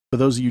For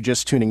those of you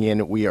just tuning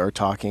in, we are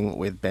talking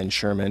with Ben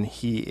Sherman.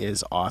 He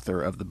is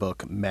author of the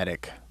book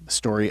Medic, the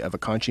story of a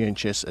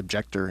conscientious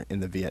objector in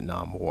the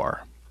Vietnam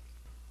War.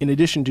 In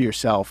addition to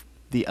yourself,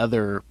 the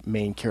other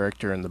main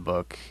character in the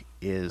book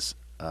is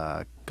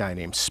a guy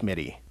named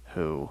Smitty,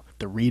 who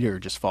the reader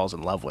just falls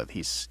in love with.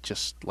 He's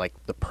just like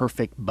the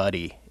perfect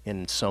buddy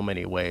in so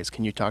many ways.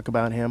 Can you talk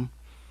about him?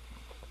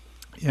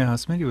 Yeah,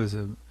 Smitty was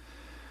a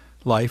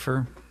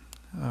lifer,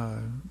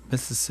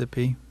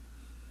 Mississippi.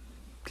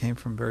 Came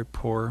from a very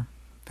poor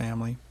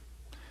family.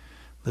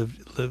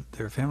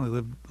 Their family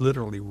lived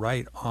literally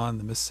right on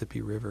the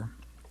Mississippi River.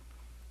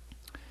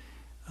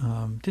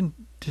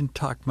 Didn't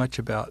talk much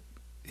about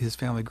his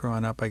family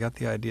growing up. I got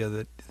the idea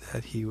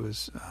that he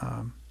was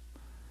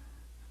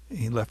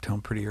he left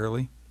home pretty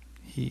early.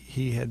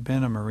 He had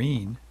been a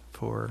Marine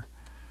for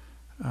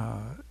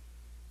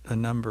a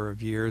number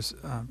of years,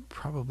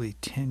 probably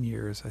 10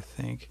 years, I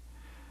think.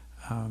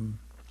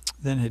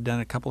 Then had done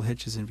a couple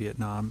hitches in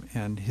Vietnam,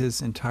 and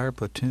his entire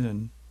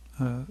platoon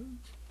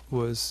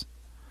was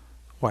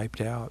wiped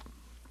out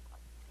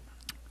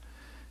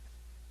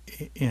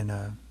in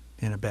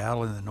a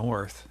battle in the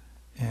north,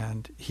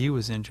 and he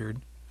was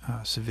injured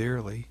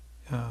severely.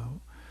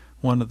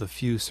 One of the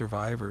few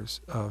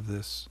survivors of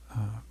this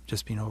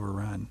just being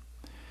overrun,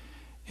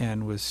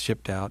 and was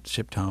shipped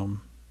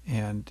home,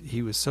 and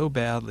he was so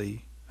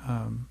badly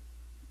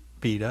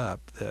beat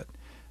up that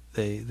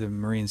the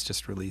Marines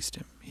just released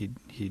him.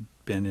 He'd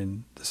been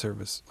in the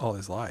service all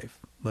his life,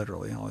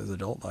 literally all his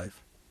adult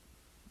life,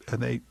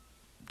 and they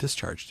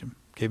discharged him,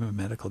 gave him a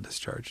medical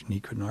discharge, and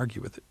he couldn't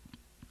argue with it.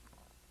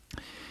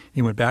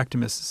 He went back to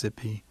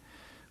Mississippi,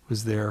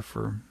 was there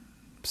for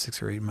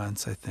 6 or 8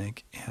 months, I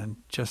think, and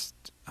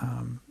just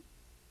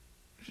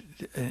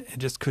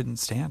couldn't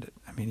stand it.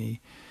 I mean,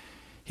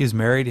 he was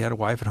married, he had a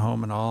wife at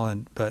home and all,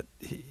 but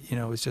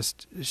it was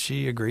just,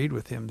 she agreed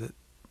with him that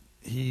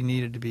he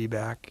needed to be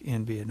back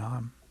in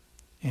Vietnam,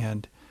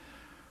 and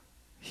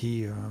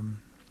he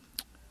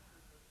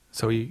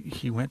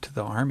went to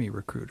the Army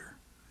recruiter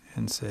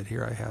and said,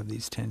 "Here, I have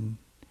these 10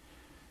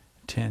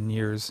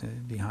 years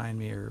behind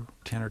me, or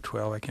 10 or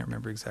 12, I can't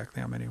remember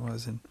exactly how many it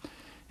was,"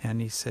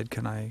 and he said,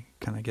 "Can I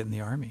get in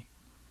the Army?"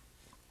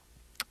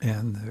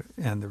 And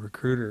the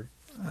recruiter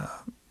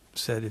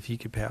said if he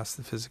could pass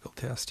the physical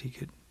test, he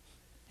could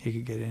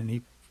get in.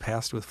 He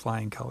passed with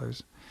flying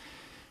colors.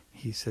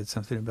 He said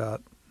something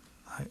about,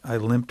 I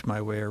limped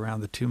my way around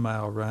the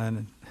 2-mile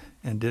run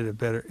and did it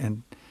better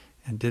and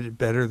did it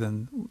better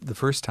than the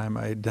first time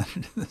I had done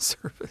it in the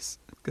service,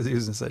 because he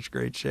was in such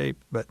great shape.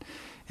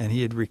 And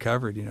he had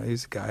recovered. He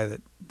was a guy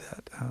that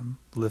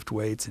lift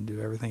weights and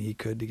do everything he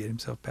could to get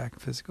himself back in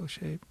physical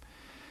shape.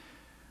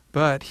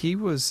 But he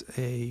was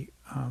a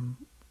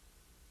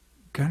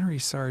gunnery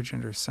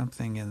sergeant or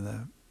something in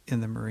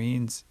the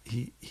Marines.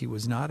 He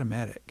was not a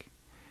medic,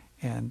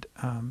 and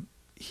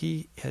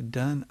he had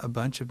done a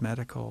bunch of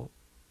medical.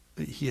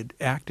 He had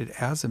acted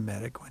as a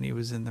medic when he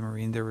was in the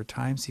Marine. There were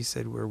times, he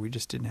said, where we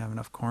just didn't have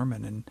enough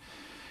corpsmen,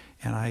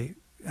 and I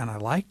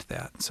liked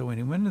that. So when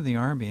he went into the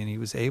Army and he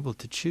was able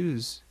to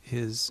choose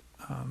his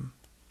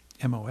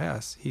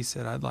MOS, he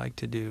said, I'd like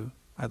to go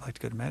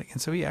to medic.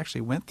 And so he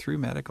actually went through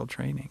medical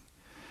training,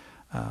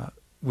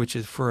 which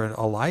is for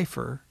a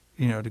lifer,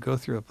 to go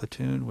through a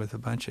platoon with a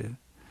bunch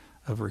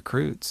of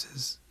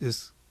recruits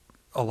is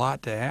a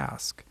lot to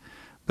ask.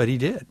 But he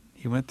did.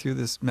 He went through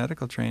this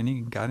medical training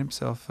and got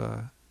himself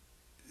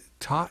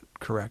taught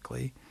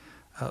correctly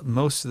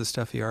most of the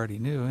stuff he already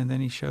knew, and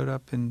then he showed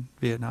up in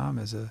Vietnam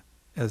as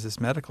this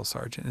medical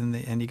sergeant,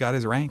 and he got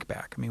his rank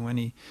back. I mean, when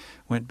he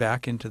went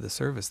back into the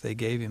service, they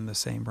gave him the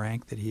same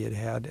rank that he had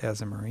had as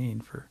a Marine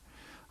for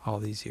all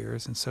these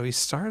years, and so he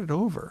started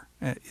over.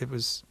 It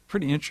was a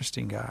pretty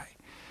interesting guy,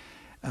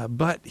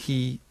 but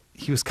he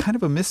was kind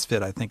of a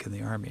misfit, I think, in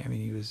the Army. I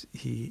mean,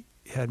 he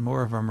had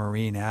more of a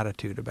Marine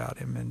attitude about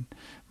him, and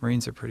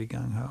Marines are pretty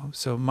gung-ho.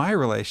 So my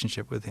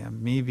relationship with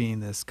him, me being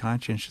this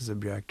conscientious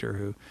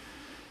objector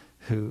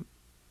who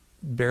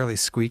barely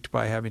squeaked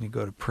by having to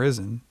go to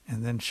prison,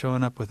 and then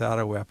showing up without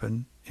a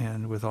weapon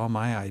and with all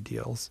my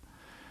ideals,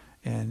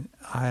 and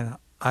I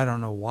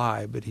don't know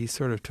why, but he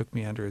sort of took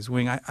me under his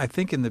wing. I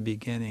think in the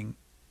beginning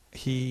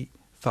he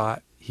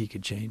thought he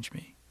could change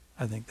me.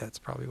 I think that's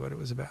probably what it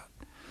was about,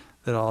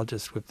 that I'll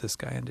just whip this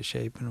guy into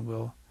shape and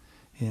we'll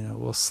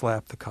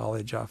slap the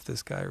college off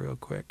this guy real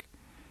quick.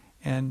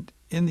 And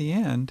in the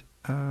end,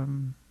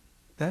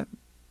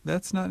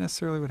 that's not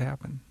necessarily what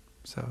happened.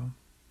 So,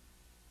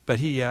 but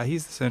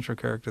he's the central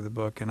character of the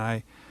book,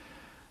 and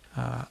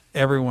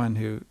everyone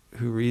who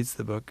reads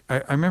the book,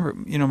 I remember,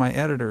 my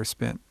editor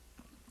spent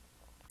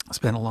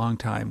a long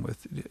time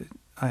with.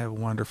 I have a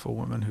wonderful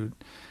woman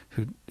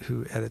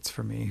who edits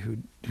for me,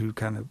 who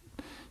kind of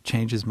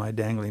changes my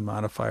dangling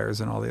modifiers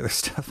and all the other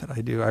stuff that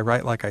I do. I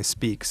write like I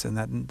speaks, and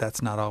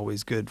that's not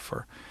always good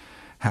for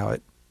how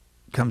it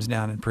comes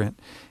down in print.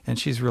 And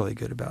she's really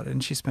good about it.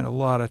 And she spent a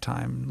lot of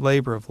time,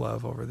 labor of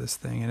love, over this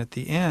thing. And at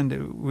the end,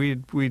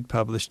 we'd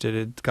published it.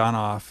 It'd gone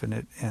off,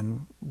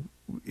 and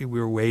we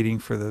were waiting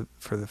for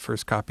the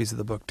first copies of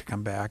the book to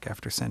come back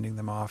after sending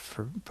them off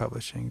for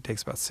publishing. It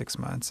takes about 6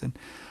 months. And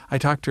I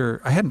talked to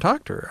her. I hadn't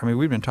talked to her. I mean,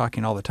 we'd been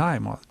talking all the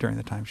time during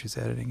the time she's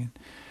editing. And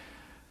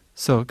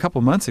so a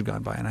couple months had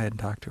gone by, and I hadn't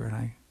talked to her.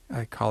 And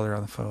I called her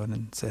on the phone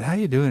and said, "How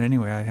you doing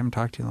anyway? I haven't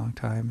talked to you in a long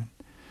time." And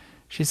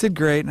she said,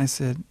 "Great." And I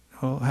said,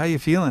 "Well, how you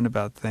feeling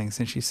about things?"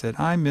 And she said,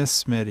 "I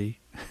miss Smitty."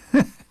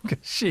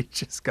 Because she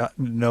just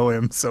gotten to know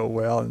him so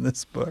well in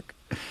this book.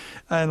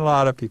 And a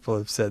lot of people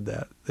have said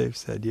that. They've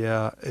said,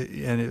 yeah.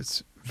 And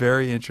it's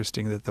very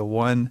interesting that the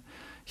one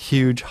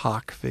huge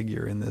hawk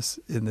figure in this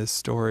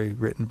story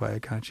written by a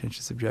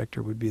conscientious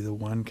objector would be the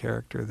one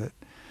character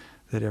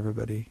that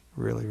everybody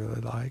really,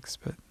 really likes.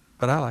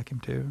 But I like him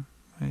too.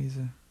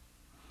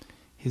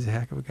 He's a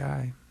heck of a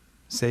guy.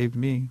 Saved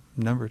me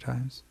a number of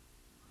times.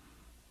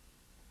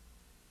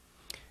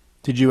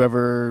 Did you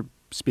ever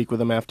speak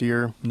with him after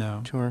your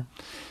No. tour?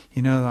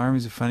 You know, the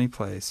Army's a funny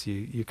place.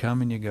 You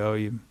come and you go.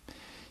 You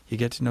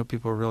get to know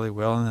people really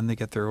well, and then they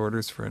get their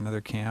orders for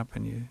another camp,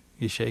 and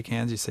you shake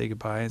hands, you say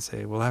goodbye, and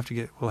say we'll have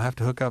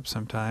to hook up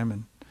sometime,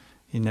 and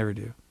you never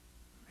do.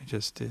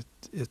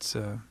 It's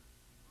hard.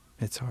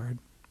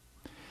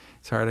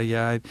 It's hard.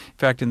 In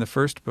fact, in the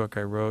first book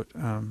I wrote,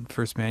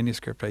 first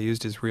manuscript, I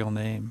used his real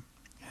name,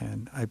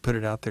 and I put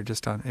it out there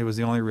it was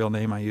the only real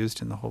name I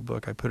used in the whole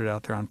book. I put it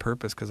out there on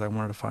purpose because I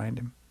wanted to find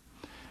him.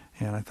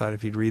 And I thought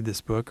if he'd read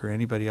this book, or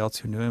anybody else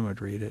who knew him would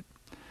read it,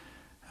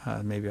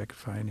 maybe I could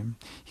find him.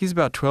 He's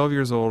about 12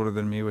 years older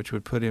than me, which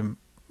would put him,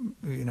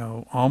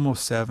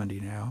 almost 70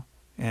 now.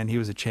 And he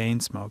was a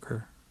chain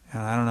smoker.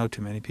 And I don't know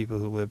too many people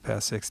who live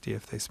past 60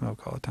 if they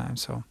smoke all the time.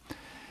 So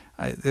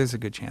there's a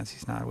good chance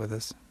he's not with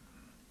us.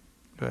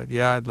 But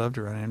yeah, I'd love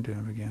to run into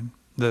him again.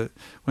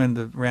 When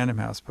the Random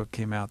House book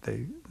came out,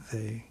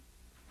 they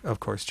of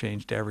course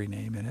changed every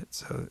name in it,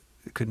 so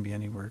it couldn't be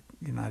anywhere,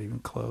 not even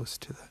close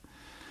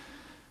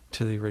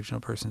to the original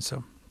person.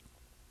 So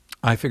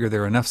I figured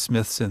there were enough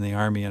Smiths in the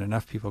Army and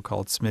enough people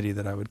called Smitty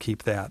that I would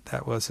keep that.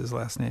 That was his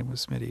last name,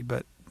 was Smitty,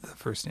 but the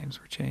first names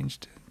were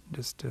changed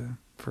just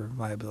for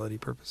liability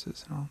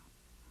purposes and all.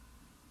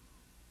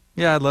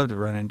 Yeah, I'd love to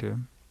run into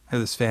him. I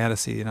have this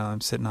fantasy,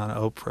 I'm sitting on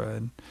Oprah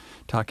and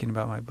talking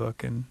about my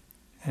book, and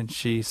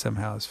she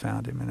somehow has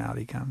found him, and out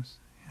he comes.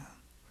 Yeah.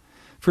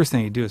 First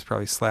thing he'd do is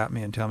probably slap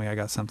me and tell me I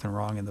got something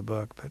wrong in the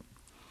book. But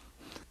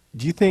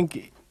do you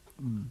think,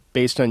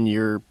 based on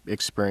your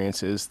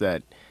experiences,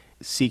 that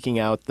seeking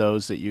out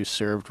those that you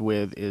served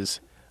with is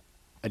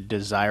a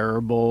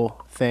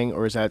desirable thing,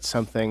 or is that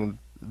something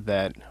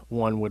that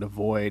one would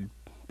avoid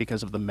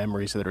because of the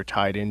memories that are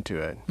tied into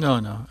it? No,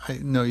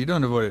 you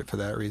don't avoid it for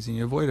that reason.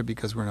 You avoid it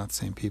because we're not the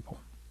same people.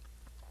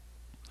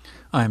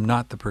 I am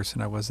not the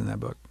person I was in that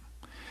book.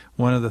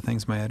 One of the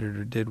things my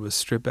editor did was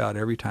strip out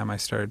every time I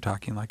started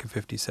talking like a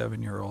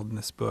 57-year-old in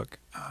this book.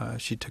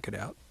 She took it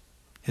out.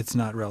 It's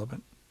not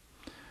relevant.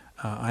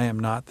 I am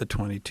not the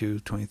 22,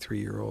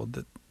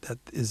 23-year-old that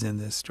is in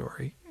this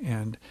story.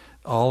 And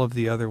all of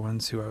the other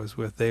ones who I was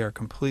with, they are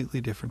completely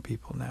different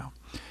people now.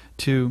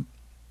 To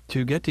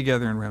get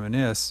together and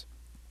reminisce,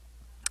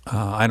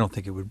 I don't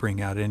think it would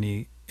bring out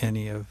any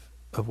of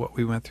what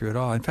we went through at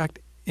all. In fact,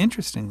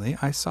 interestingly,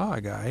 I saw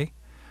a guy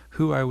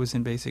who I was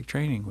in basic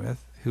training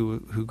with,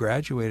 who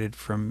graduated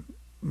from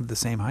the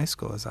same high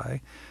school as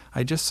I.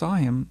 I just saw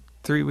him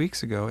 3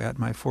 weeks ago at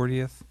my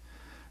 40th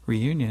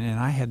reunion, and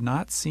I had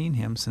not seen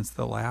him since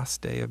the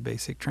last day of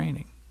basic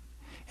training.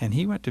 And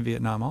he went to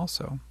Vietnam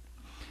also.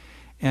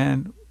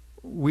 And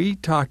we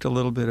talked a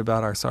little bit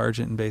about our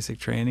sergeant in basic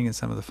training and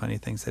some of the funny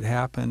things that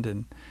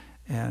happened,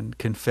 and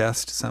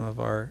confessed some of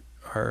our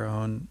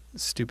own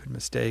stupid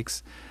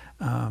mistakes.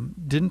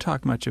 Didn't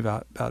talk much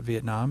about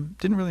Vietnam.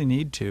 Didn't really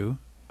need to.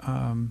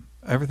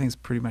 Everything's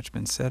pretty much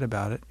been said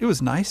about it. It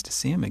was nice to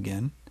see him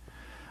again.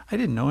 I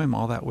didn't know him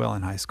all that well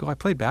in high school. I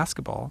played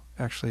basketball,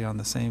 actually, on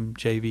the same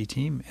JV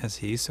team as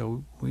he,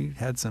 so we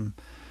had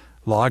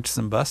logged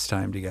some bus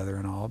time together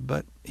and all,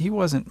 but he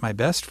wasn't my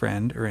best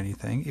friend or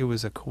anything. It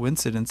was a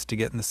coincidence to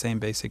get in the same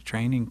basic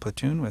training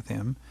platoon with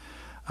him.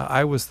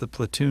 I was the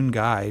platoon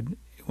guide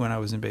when I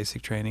was in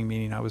basic training,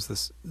 meaning I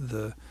was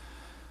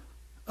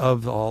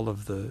of all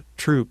of the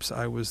troops,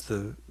 I was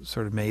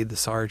made the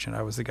sergeant.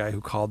 I was the guy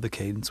who called the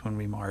cadence when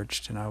we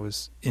marched, and I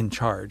was in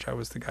charge. I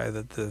was the guy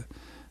that the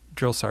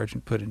drill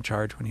sergeant put in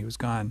charge when he was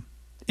gone.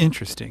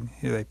 Interesting.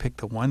 They picked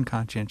the one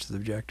conscientious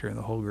objector in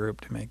the whole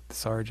group to make the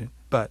sergeant.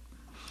 But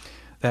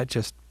that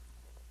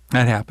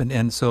happened.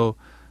 And so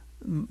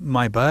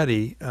my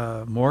buddy,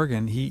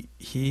 Morgan,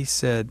 he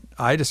said,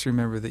 I just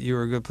remember that you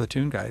were a good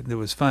platoon guy. It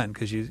was fun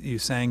because you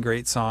sang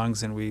great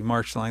songs and we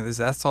marched along this.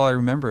 That's all I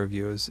remember of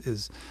you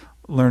is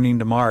learning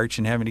to march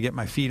and having to get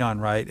my feet on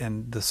right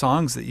and the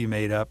songs that you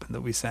made up and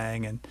that we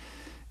sang. And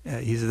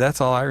he said,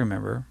 that's all I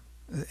remember.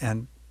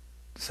 And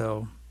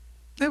so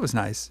it was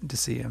nice to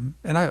see him.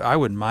 And I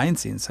wouldn't mind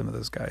seeing some of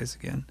those guys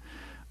again,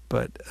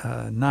 but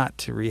not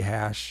to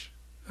rehash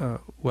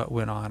what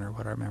went on or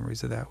what our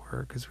memories of that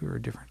were, because we were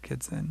different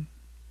kids then.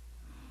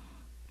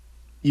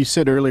 You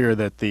said earlier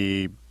that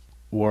the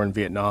war in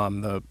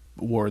Vietnam, the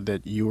war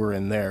that you were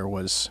in there,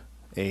 was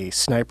a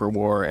sniper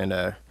war and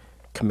a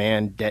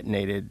command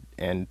detonated,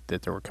 and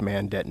that there were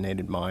command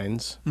detonated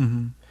mines.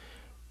 Mm-hmm.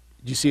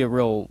 Do you see a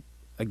real,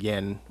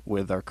 again,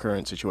 with our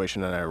current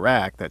situation in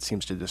Iraq, that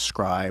seems to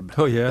describe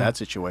Oh, yeah. that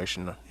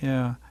situation?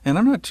 Yeah, and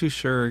I'm not too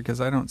sure because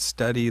I don't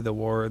study the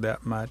war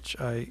that much.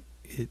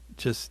 It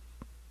just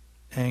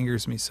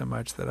angers me so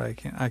much that I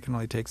can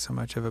only take so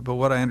much of it. But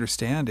what I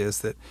understand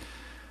is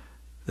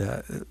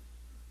that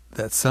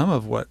some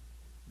of what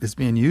is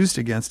being used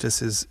against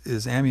us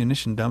is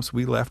ammunition dumps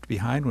we left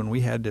behind when we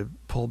had to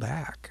pull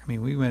back. I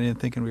mean, we went in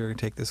thinking we were going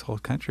to take this whole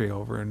country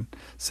over and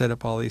set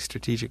up all these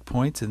strategic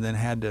points, and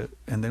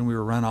then we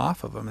were run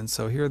off of them. And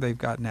so here they've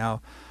got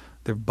now,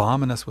 they're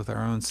bombing us with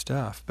our own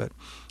stuff. But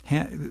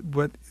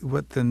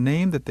what the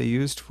name that they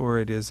used for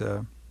it is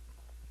a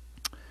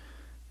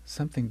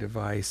something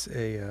device.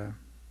 They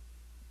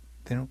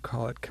don't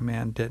call it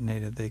command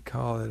detonated. They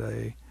call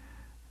it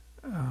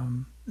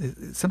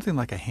it's something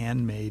like a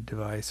handmade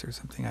device or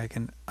something.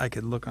 I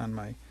could look on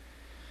my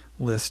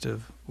list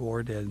of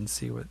war dead and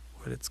see what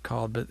it's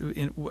called. But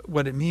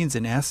what it means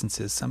in essence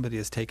is somebody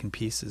has taken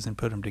pieces and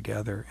put them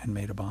together and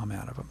made a bomb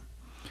out of them.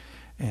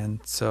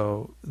 And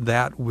so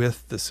that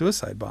with the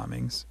suicide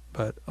bombings,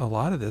 but a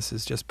lot of this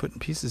is just putting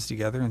pieces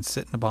together and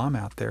sitting a bomb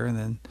out there, and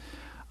then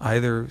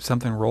either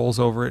something rolls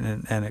over it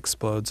and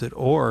explodes it,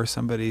 or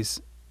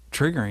somebody's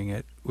triggering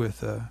it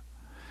with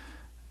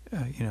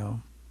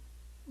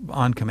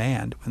on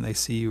command. When they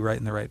see you right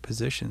in the right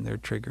position, they're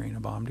triggering a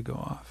bomb to go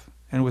off.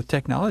 And with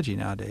technology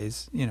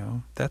nowadays,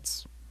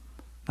 that's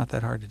not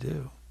that hard to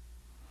do.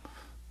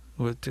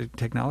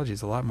 Technology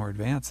is a lot more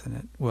advanced than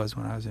it was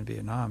when I was in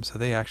Vietnam. So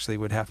they actually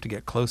would have to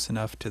get close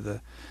enough to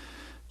the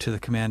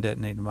command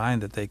detonated mine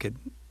that they could,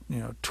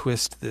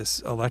 twist this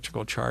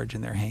electrical charge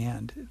in their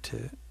hand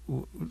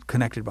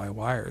connected by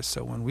wires.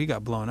 So when we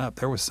got blown up,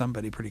 there was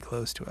somebody pretty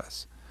close to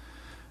us,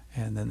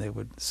 and then they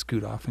would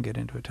scoot off and get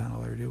into a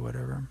tunnel or do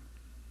whatever.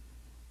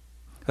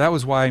 That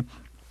was why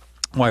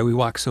we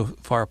walk so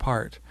far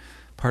apart.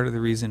 Part of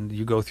the reason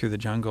you go through the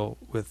jungle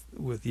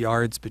with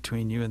yards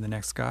between you and the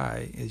next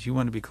guy is you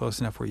want to be close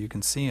enough where you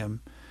can see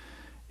him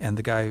and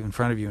the guy in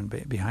front of you and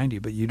behind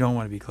you, but you don't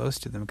want to be close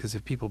to them, because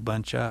if people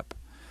bunch up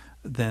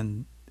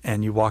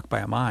and you walk by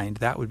a mine,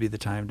 that would be the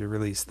time to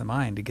release the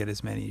mine to get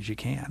as many as you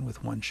can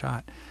with one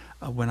shot.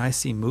 When I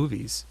see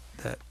movies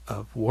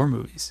of war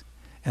movies,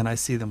 and I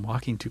see them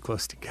walking too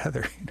close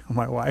together,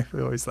 my wife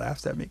always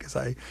laughs at me because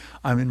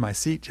I'm in my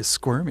seat just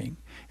squirming,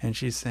 and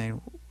she's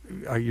saying,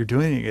 "Are you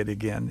doing it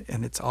again?"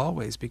 And it's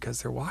always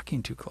because they're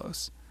walking too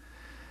close.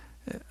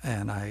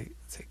 And I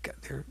say,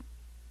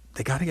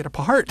 they got to get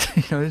apart.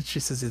 She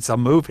says, "It's a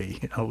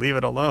movie. Leave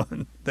it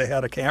alone. They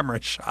had a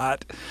camera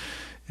shot."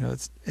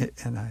 But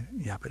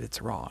it's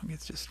wrong.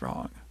 It's just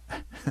wrong.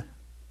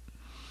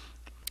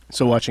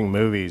 So watching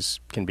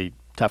movies can be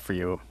tough for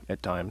you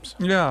at times.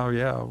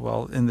 Yeah.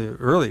 Well, in the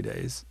early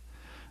days,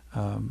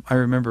 I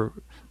remember,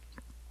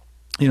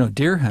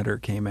 Deer Hunter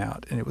came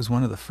out, and it was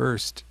one of the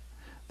first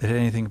that had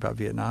anything about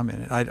Vietnam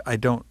in it. I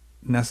don't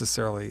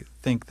necessarily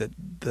think that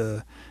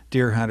the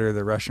Deer Hunter,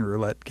 the Russian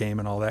roulette game,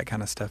 and all that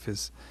kind of stuff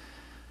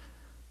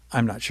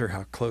I'm not sure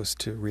how close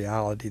to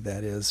reality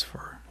that is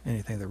for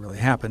anything that really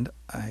happened.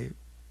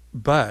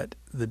 But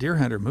the Deer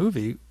Hunter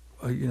movie,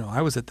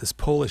 I was at this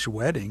Polish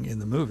wedding in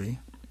the movie,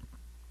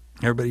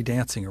 everybody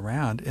dancing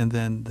around, and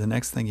then the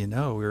next thing you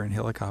know, we were in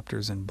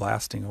helicopters and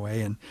blasting away,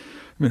 and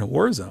I'm in a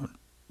war zone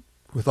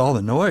with all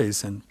the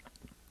noise. And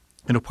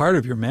part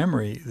of your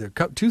memory,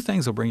 two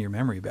things will bring your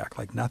memory back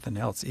like nothing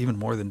else, even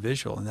more than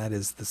visual, and that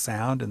is the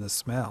sound and the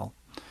smell.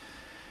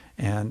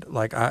 And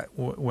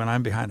when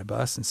I'm behind a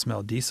bus and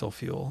smell diesel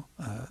fuel,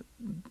 a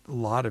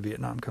lot of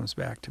Vietnam comes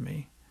back to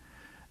me.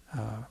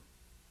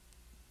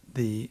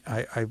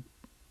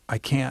 I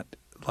can't,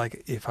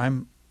 if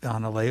I'm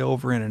on a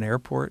layover in an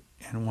airport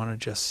and want to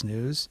just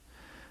snooze,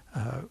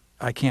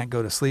 I can't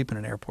go to sleep in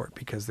an airport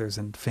because there's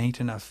a faint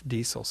enough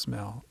diesel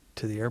smell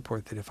to the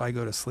airport that if I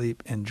go to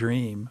sleep and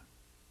dream,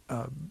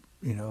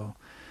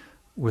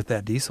 with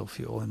that diesel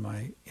fuel in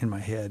my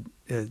head,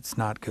 it's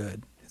not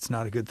good. It's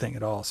not a good thing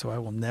at all. So I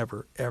will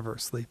never, ever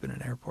sleep in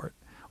an airport,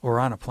 or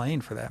on a plane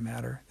for that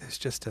matter. There's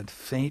just a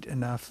faint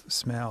enough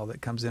smell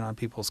that comes in on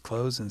people's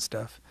clothes and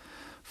stuff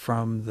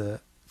from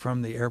the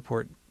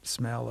airport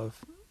smell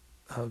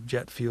of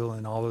jet fuel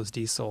and all those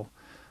diesel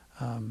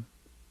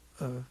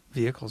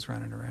vehicles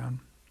running around.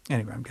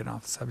 Anyway, I'm getting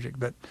off the subject,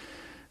 but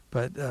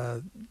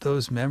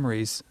those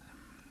memories.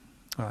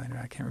 Well,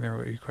 I can't remember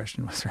what your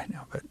question was right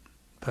now,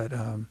 but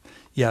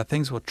yeah,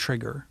 things will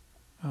trigger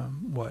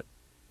what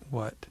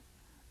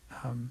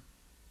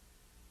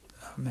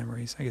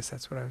memories. I guess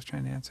that's what I was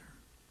trying to answer.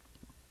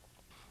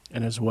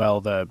 And as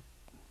well, the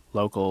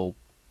local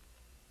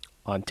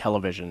on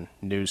television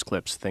news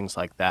clips, things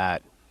like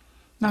that.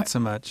 Not so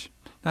much.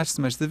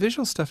 The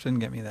visual stuff didn't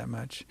get me that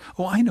much.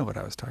 Oh, I know what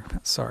I was talking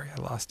about. Sorry,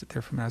 I lost it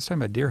there for a minute. I was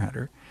talking about Deer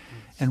Hunter,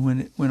 and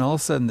when all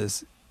of a sudden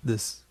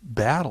this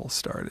battle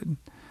started,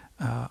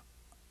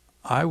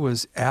 I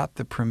was at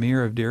the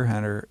premiere of Deer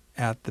Hunter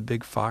at the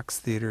big Fox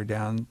Theater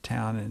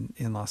downtown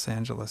in Los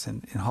Angeles,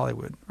 in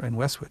Hollywood, in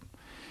Westwood.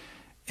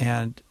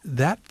 And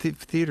that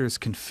theater is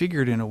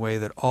configured in a way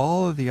that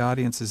all of the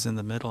audience is in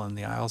the middle and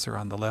the aisles are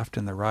on the left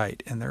and the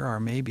right. And there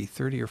are maybe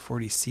 30 or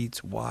 40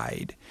 seats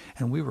wide.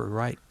 And we were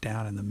right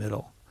down in the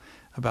middle,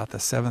 about the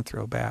 7th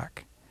row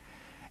back.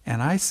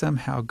 And I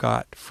somehow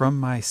got from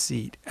my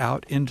seat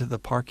out into the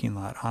parking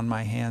lot on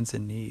my hands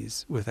and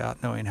knees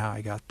without knowing how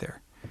I got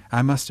there.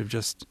 I must have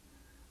just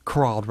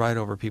crawled right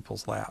over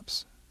people's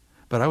laps.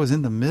 But I was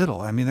in the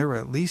middle. I mean, there were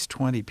at least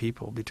 20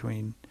 people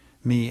between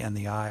me and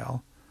the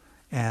aisle.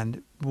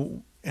 And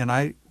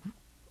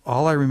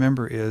all I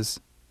remember is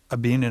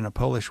being in a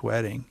Polish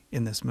wedding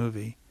in this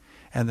movie.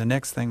 And the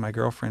next thing, my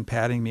girlfriend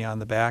patting me on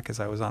the back as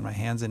I was on my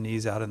hands and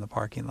knees out in the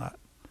parking lot.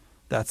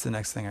 That's the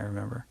next thing I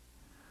remember.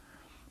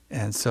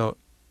 And so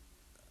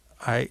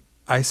I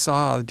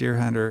saw Deer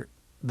Hunter,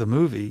 the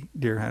movie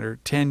Deer Hunter,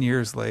 10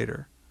 years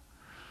later,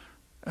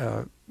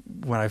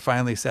 when I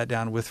finally sat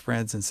down with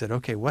friends and said,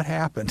 okay, what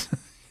happened?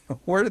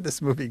 Where did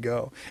this movie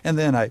go? And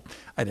then I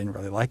didn't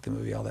really like the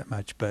movie all that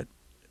much, but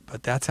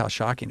that's how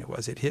shocking it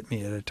was. It hit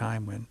me at a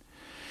time when...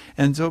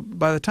 And so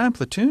by the time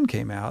Platoon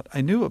came out,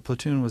 I knew what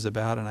Platoon was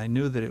about, and I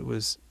knew that it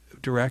was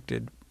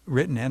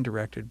written and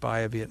directed by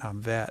a Vietnam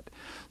vet.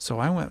 So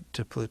I went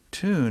to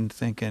Platoon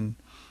thinking...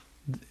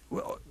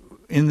 Well,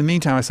 in the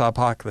meantime, I saw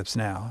Apocalypse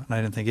Now, and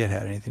I didn't think it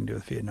had anything to do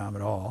with Vietnam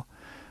at all.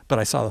 But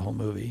I saw the whole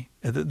movie.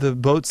 The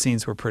boat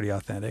scenes were pretty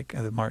authentic.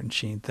 The Martin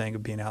Sheen thing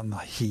of being out in the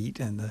heat,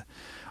 and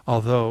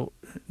although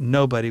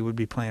nobody would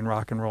be playing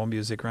rock and roll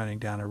music running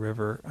down a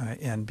river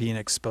and being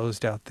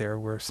exposed out there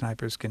where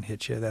snipers can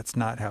hit you, that's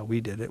not how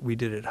we did it. We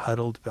did it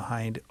huddled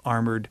behind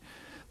armored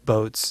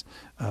boats,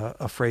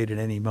 afraid at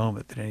any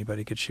moment that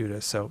anybody could shoot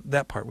us. So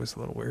that part was a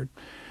little weird.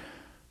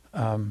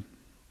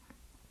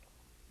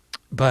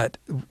 But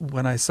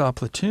when I saw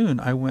Platoon,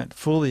 I went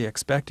fully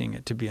expecting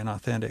it to be an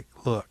authentic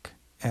look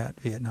at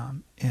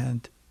Vietnam.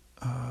 And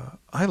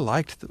I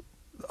liked the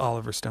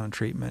Oliver Stone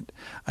treatment.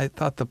 I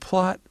thought the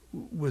plot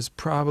was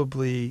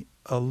probably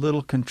a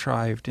little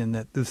contrived in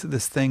that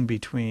this thing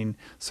between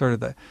sort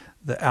of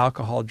the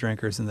alcohol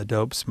drinkers and the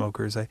dope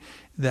smokers,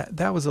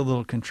 that was a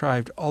little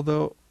contrived,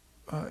 although,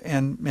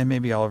 and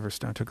maybe Oliver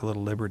Stone took a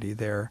little liberty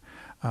there.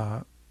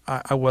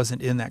 I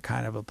wasn't in that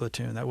kind of a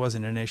platoon. That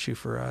wasn't an issue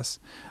for us.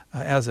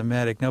 As a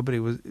medic, I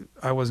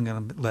wasn't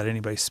going to let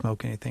anybody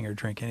smoke anything or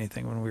drink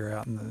anything when we were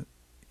out in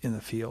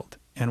the field.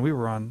 And we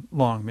were on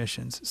long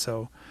missions,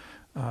 so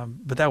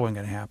but that wasn't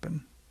going to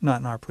happen. Not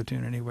in our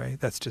platoon anyway.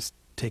 That's just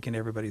taking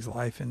everybody's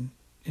life in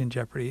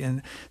jeopardy.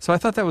 And so I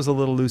thought that was a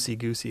little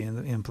loosey-goosey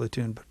in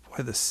Platoon, but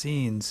boy, the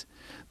scenes,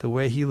 the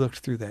way he looked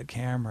through that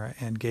camera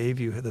and gave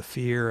you the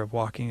fear of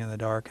walking in the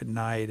dark at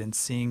night and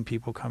seeing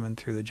people coming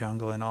through the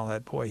jungle and all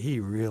that, boy, he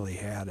really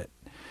had it.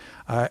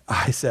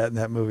 I sat in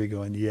that movie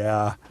going,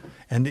 yeah.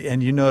 And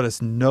you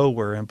notice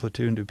nowhere in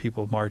Platoon do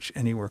people march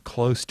anywhere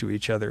close to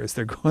each other as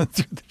they're going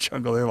through the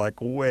jungle. They're like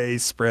way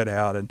spread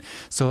out. And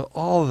so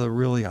all the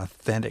really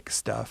authentic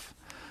stuff,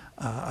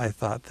 I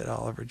thought that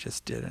Oliver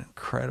just did an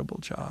incredible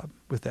job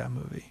with that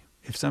movie.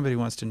 If somebody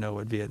wants to know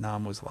what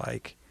Vietnam was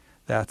like,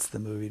 that's the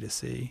movie to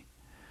see.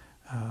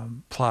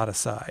 Plot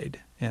aside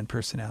and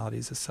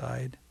personalities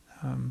aside,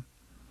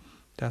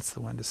 that's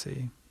the one to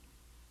see.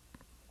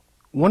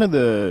 One of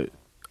the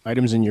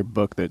items in your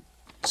book that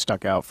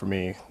stuck out for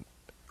me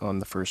on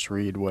the first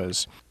read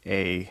was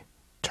a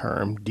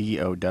term,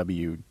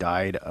 DOW,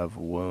 died of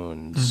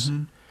wounds.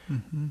 Mm-hmm.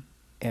 Mm-hmm.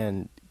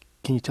 And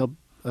can you tell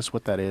us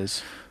what that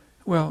is?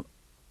 Well,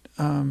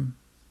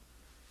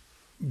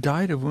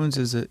 died of wounds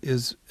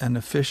is an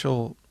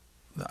official.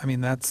 I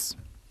mean,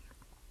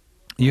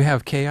 you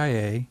have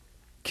KIA,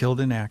 killed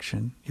in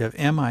action. You have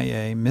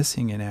MIA,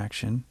 missing in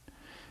action,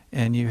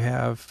 and you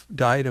have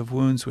died of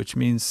wounds, which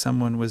means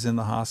someone was in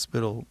the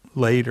hospital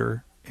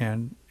later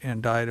and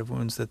died of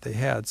wounds that they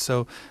had.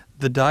 So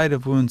the died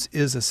of wounds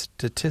is a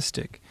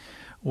statistic.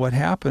 What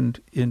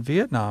happened in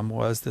Vietnam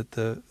was that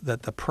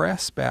the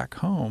press back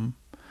home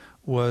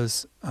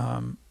was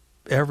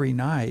every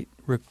night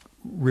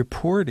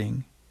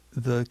reporting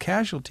the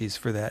casualties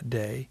for that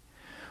day.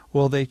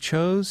 Well, they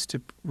chose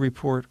to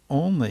report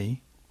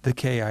only the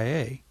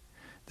KIA.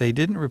 They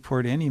didn't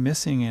report any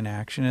missing in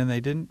action, and they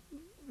didn't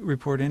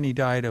report any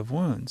died of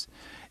wounds.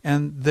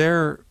 And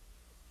their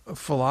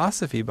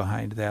philosophy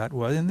behind that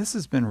was, and this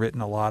has been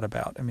written a lot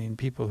about, I mean,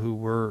 people who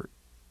were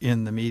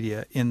in the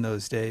media in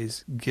those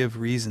days give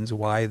reasons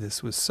why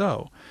this was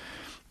so.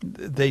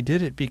 They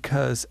did it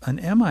because an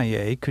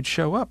MIA could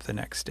show up the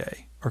next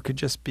day or could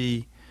just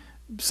be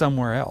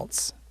somewhere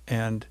else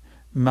and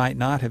might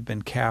not have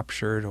been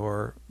captured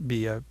or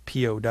be a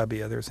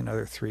POW. There's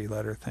another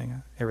 3-letter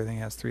thing. Everything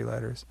has 3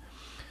 letters.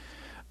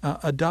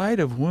 A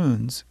died of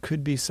wounds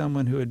could be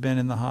someone who had been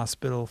in the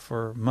hospital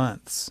for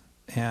months.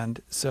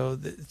 And so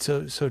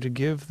to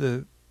give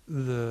the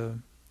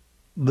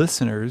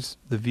listeners,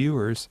 the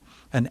viewers,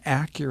 an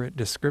accurate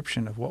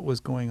description of what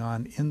was going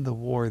on in the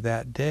war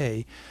that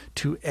day,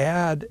 to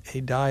add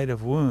a died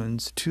of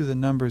wounds to the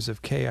numbers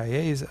of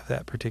KIAs of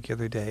that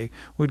particular day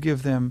would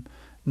give them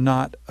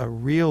not a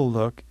real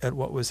look at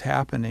what was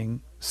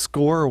happening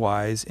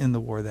score-wise in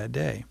the war that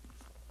day.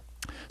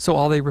 So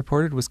all they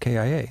reported was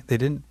KIA. They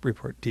didn't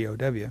report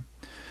DOW.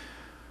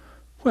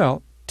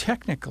 Well,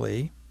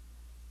 technically,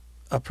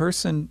 a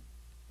person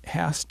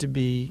has to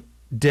be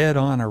dead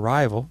on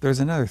arrival.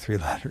 There's another 3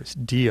 letters,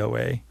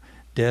 DOA,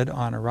 dead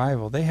on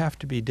arrival. They have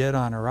to be dead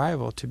on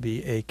arrival to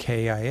be a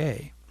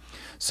KIA.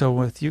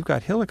 So if you've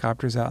got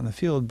helicopters out in the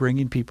field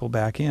bringing people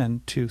back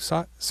in to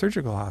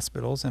surgical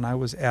hospitals, and I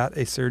was at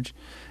a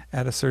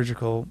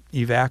surgical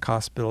evac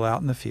hospital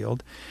out in the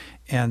field,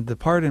 and the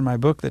part in my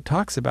book that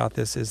talks about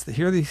this is that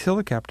here these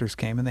helicopters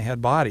came and they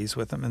had bodies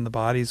with them, and the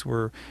bodies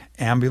were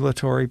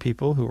ambulatory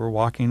people who were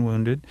walking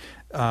wounded,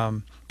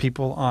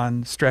 people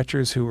on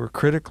stretchers who were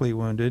critically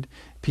wounded,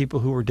 people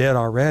who were dead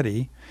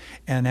already.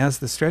 And as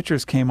the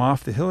stretchers came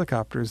off the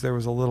helicopters, there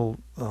was a little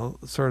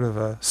sort of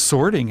a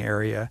sorting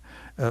area,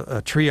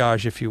 a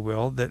triage, if you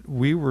will, that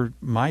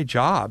my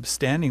job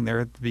standing there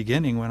at the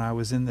beginning when I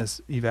was in this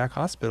evac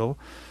hospital.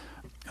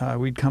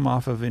 We'd come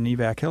off of an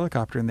evac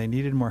helicopter and they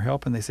needed more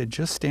help, and they said,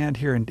 just stand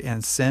here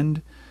and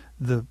send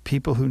the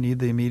people who need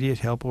the immediate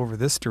help over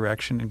this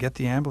direction and get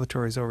the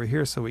ambulatories over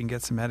here so we can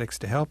get some medics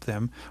to help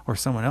them or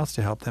someone else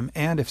to help them.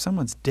 And if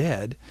someone's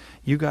dead,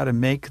 you got to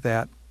make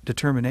that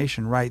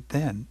determination right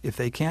then. If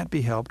they can't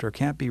be helped or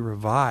can't be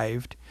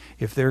revived,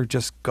 if they're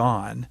just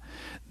gone,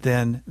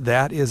 then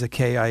that is a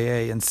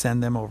KIA and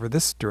send them over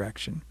this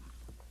direction.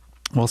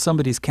 Well,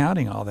 somebody's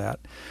counting all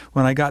that.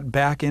 When I got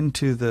back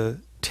into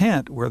the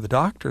tent where the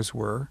doctors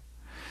were,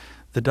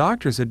 the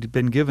doctors had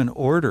been given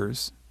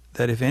orders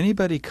that if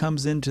anybody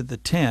comes into the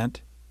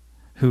tent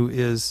who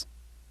is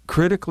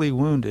critically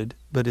wounded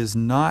but is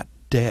not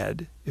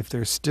dead, if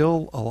they're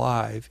still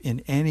alive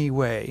in any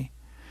way,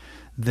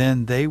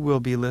 then they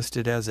will be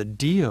listed as a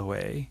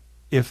DOA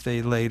if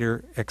they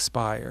later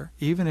expire.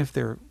 Even if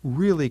they're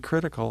really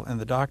critical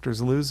and the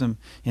doctors lose them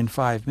in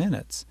 5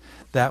 minutes,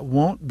 that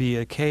won't be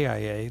a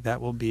KIA,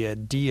 that will be a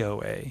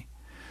DOA.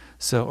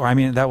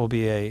 That will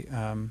be a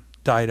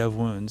died of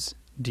wounds,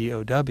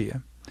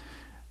 DOW.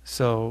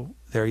 So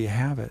there you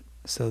have it.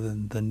 So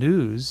then the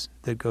news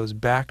that goes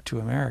back to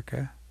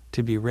America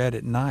to be read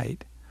at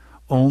night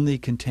only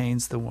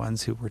contains the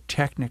ones who were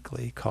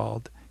technically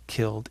called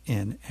killed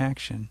in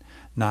action,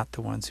 not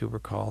the ones who were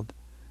called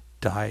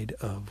died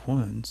of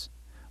wounds.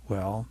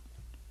 Well,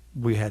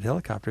 we had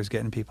helicopters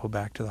getting people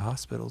back to the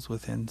hospitals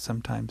within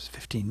sometimes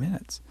 15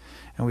 minutes.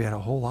 And we had a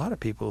whole lot of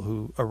people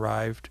who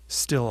arrived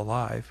still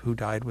alive who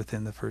died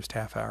within the first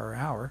half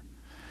hour.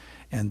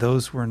 And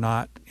those were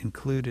not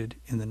included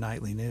in the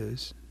nightly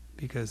news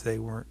because they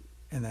weren't.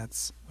 And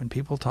that's when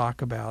people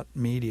talk about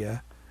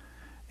media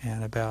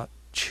and about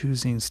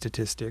choosing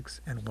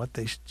statistics and what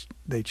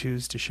they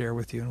choose to share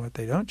with you and what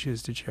they don't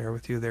choose to share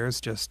with you, there's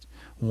just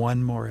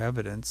one more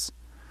evidence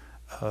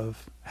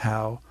of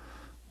how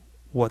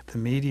what the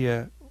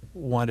media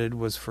wanted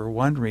was for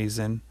one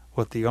reason,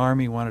 what the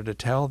Army wanted to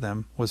tell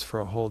them was for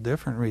a whole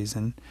different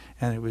reason,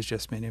 and it was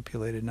just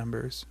manipulated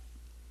numbers.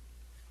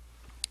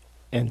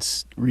 And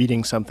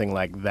reading something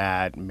like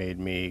that made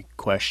me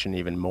question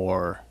even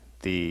more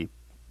the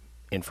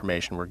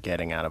information we're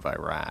getting out of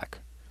Iraq.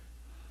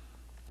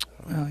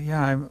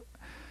 Well,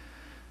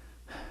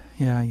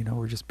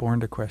 we're just born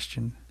to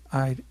question.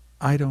 I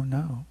don't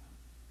know.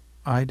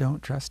 I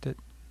don't trust it.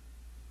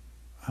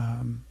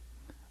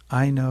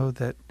 I know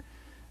that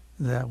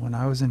when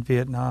I was in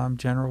Vietnam,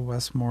 General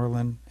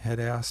Westmoreland had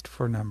asked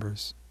for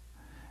numbers,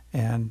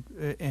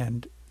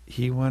 and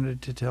he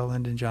wanted to tell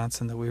Lyndon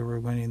Johnson that we were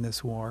winning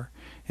this war.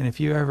 And if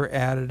you ever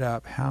added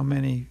up how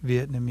many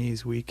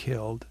Vietnamese we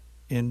killed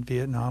in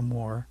Vietnam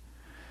War,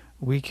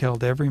 we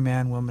killed every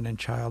man, woman, and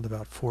child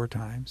about 4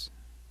 times.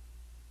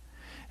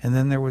 And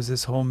then there was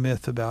this whole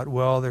myth about,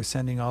 well, they're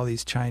sending all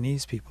these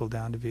Chinese people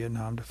down to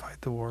Vietnam to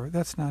fight the war.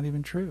 That's not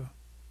even true.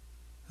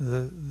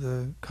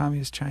 The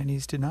communist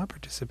Chinese did not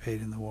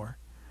participate in the war.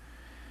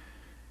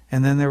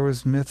 And then there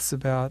was myths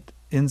about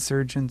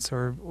insurgents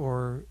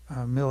or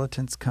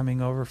militants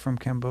coming over from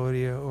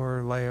Cambodia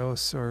or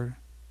Laos or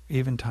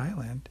even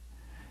Thailand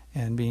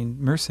and being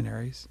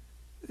mercenaries.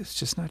 It's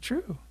just not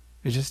true.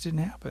 It just didn't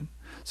happen.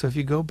 So if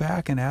you go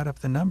back and add up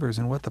the numbers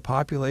and what the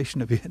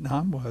population of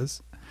Vietnam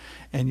was,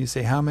 and you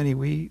say how many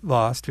we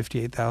lost,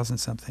 58,000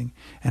 something,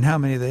 and how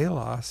many they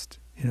lost,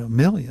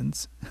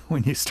 millions,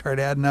 when you start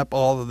adding up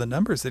all of the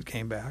numbers that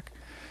came back,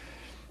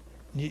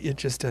 it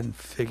just doesn't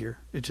figure.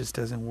 It just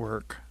doesn't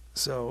work.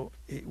 So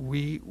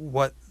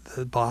what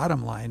the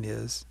bottom line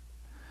is,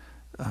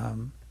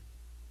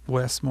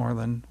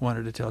 Westmoreland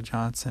wanted to tell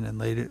Johnson, and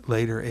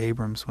later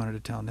Abrams wanted to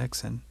tell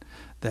Nixon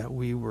that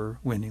we were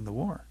winning the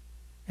war.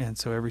 And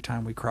so every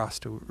time we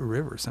crossed a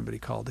river, somebody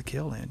called the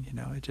kill in.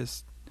 It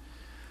just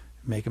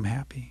make them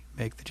happy,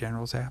 make the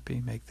generals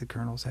happy, make the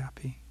colonels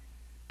happy,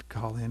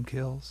 call in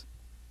kills.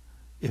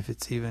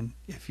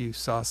 If you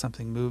saw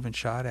something move and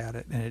shot at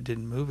it and it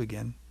didn't move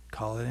again,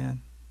 call it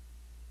in.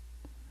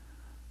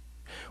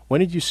 When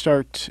did you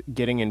start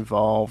getting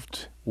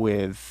involved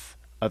with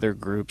other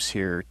groups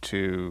here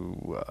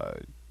to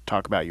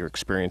talk about your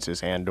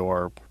experiences and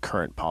or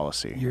current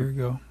policy?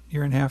 Year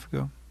and a half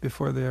ago,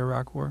 before the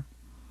Iraq War.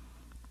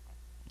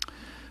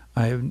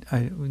 I've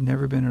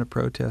never been in a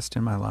protest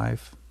in my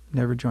life,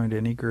 never joined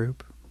any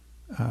group,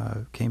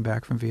 came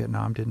back from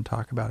Vietnam, didn't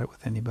talk about it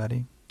with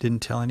anybody,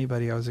 didn't tell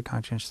anybody I was a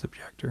conscientious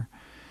objector.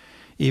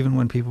 Even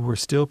when people were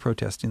still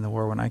protesting the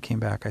war, when I came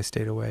back, I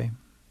stayed away.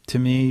 To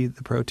me,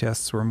 the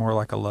protests were more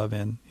like a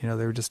love-in. You know,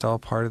 they were just all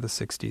part of the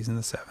 60s and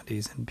the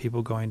 70s, and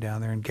people going down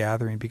there and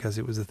gathering because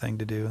it was the thing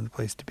to do and the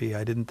place to be.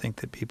 I didn't think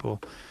that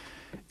people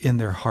in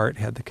their heart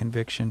had the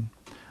conviction.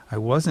 I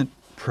wasn't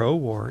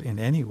pro-war in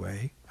any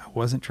way. I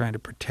wasn't trying to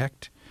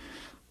protect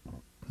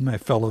my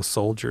fellow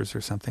soldiers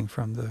or something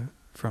from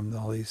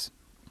all these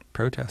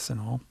protests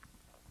and all.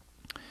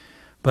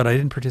 But I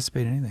didn't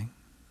participate in anything.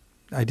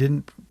 I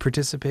didn't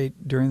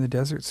participate during the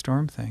Desert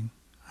Storm thing.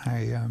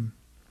 I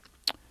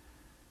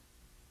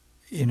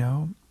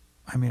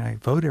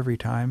vote every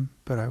time,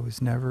 but I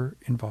was never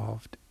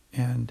involved.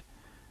 And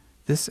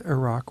this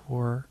Iraq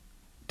war,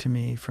 to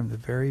me, from the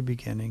very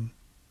beginning,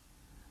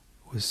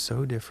 was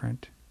so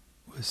different,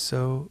 was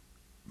so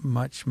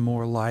much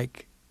more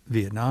like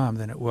Vietnam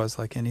than it was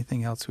like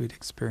anything else we'd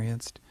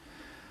experienced.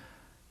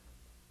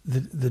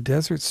 The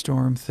Desert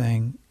Storm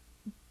thing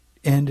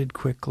ended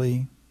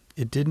quickly.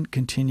 It didn't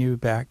continue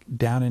back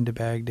down into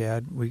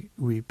Baghdad.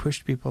 We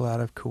pushed people out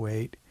of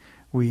Kuwait.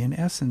 We, in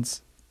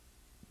essence,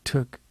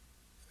 took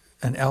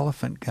an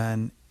elephant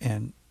gun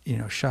and,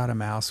 shot a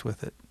mouse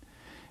with it.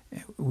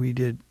 We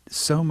did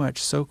so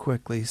much so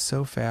quickly,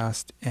 so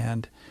fast,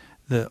 and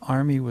the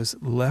Army was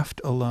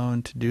left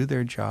alone to do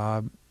their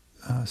job.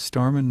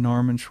 Stormin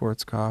Norman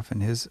Schwarzkopf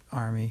and his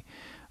Army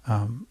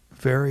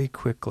very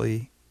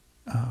quickly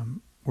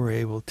were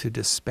able to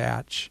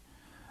dispatch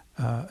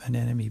an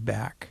enemy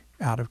back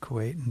out of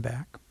Kuwait and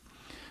back.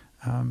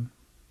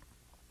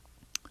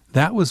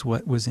 That was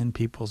what was in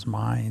people's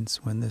minds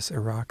when this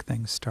Iraq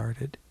thing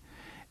started.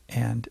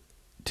 And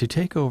to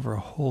take over a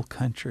whole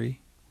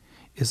country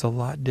is a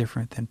lot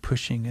different than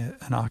pushing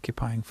an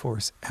occupying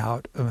force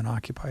out of an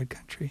occupied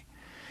country.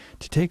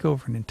 To take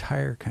over an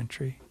entire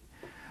country,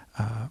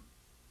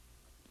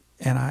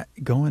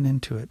 going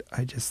into it,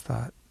 I just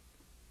thought,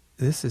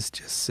 this is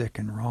just sick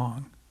and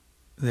wrong.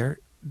 They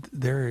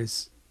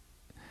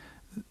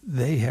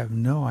have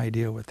no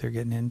idea what they're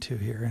getting into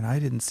here, and I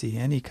didn't see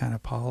any kind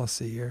of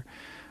policy or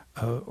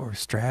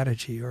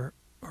strategy or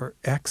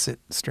exit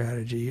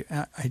strategy.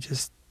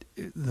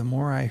 The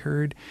more I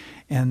heard,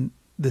 and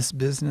this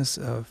business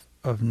of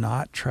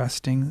not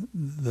trusting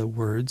the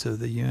words of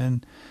the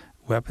UN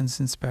weapons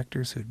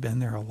inspectors who'd been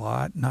there a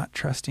lot, not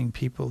trusting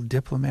people,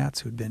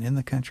 diplomats who'd been in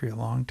the country a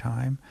long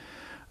time,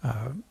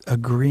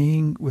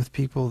 agreeing with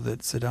people that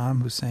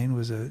Saddam Hussein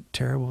was a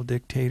terrible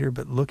dictator,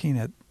 but looking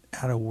at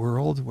a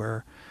world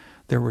where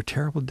there were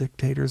terrible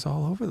dictators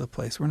all over the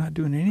place. We're not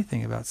doing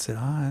anything about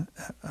Sudan,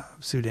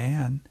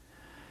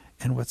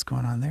 and what's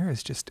going on there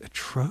is just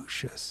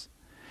atrocious.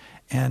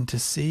 And to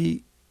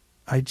see,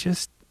 I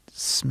just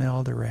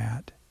smelled a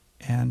rat,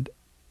 and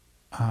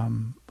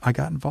I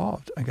got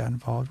involved. I got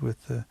involved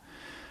with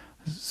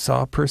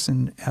saw a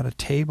person at a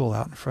table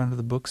out in front of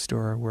the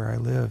bookstore where I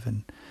live,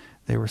 and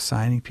they were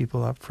signing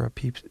people up for a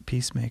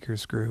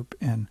peacemakers group,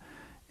 and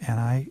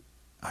I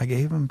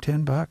gave them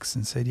 $10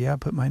 and said, yeah,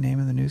 put my name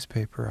in the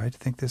newspaper. I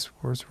think this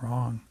war's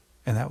wrong.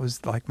 And that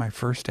was like my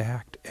first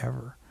act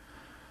ever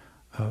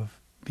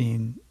of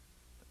being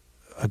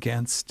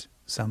against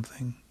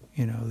something,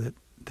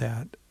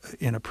 that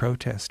in a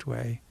protest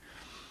way.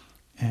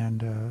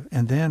 And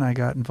then I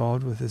got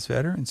involved with this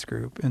veterans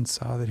group and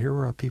saw that here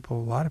were a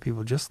lot of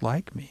people just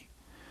like me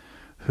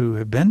who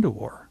have been to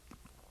war,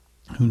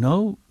 who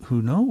know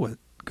what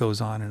goes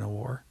on in a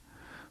war,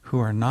 who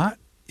are not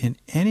in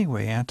any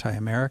way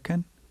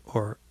anti-American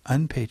or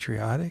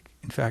unpatriotic.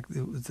 In fact,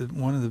 it was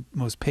one of the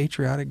most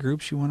patriotic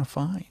groups you want to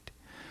find.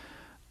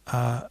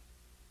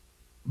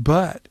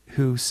 But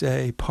who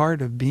say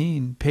part of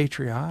being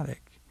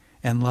patriotic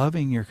and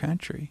loving your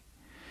country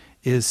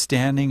is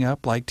standing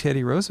up, like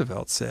Teddy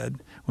Roosevelt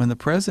said, when the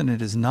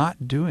president is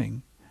not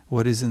doing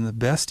what is in the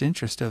best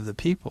interest of the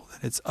people,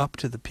 that it's up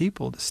to the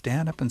people to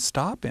stand up and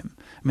stop him.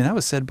 I mean, that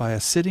was said by a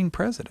sitting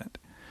president.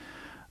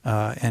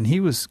 And he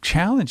was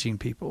challenging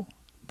people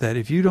that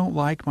if you don't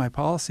like my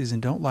policies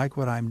and don't like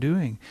what I'm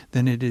doing,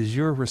 then it is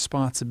your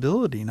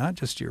responsibility, not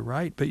just your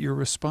right, but your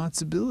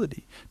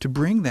responsibility to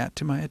bring that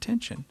to my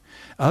attention.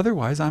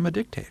 Otherwise, I'm a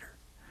dictator.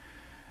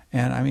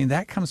 And I mean,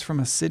 that comes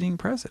from a sitting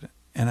president.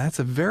 And that's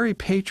a very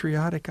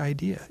patriotic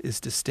idea, is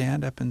to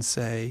stand up and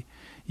say,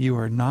 you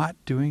are not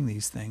doing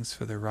these things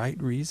for the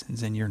right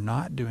reasons, and you're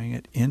not doing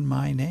it in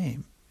my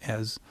name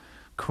as,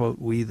 quote,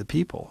 we the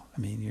people. I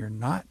mean, you're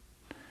not,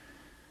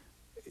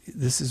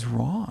 this is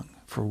wrong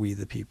for we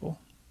the people.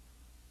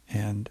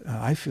 And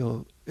I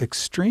feel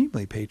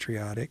extremely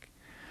patriotic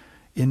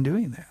in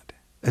doing that.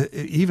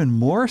 Even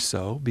more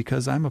so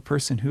because I'm a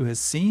person who has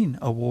seen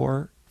a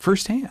war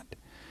firsthand.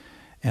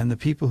 And the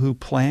people who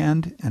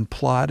planned and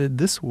plotted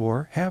this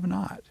war have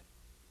not.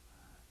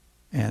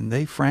 And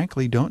they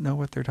frankly don't know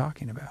what they're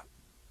talking about.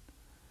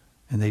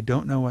 And they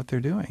don't know what they're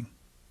doing.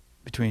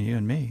 Between you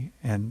and me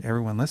and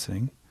everyone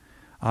listening,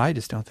 I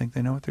just don't think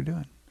they know what they're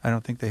doing. I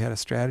don't think they had a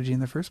strategy in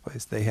the first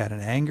place. They had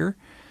an anger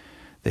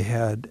They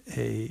had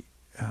a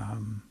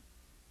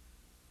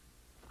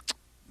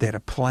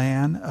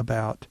plan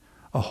about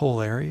a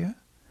whole area.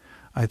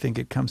 I think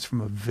it comes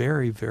from a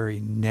very, very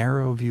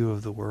narrow view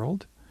of the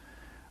world.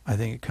 I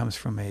think it comes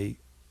from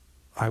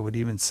I would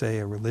even say,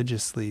 a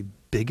religiously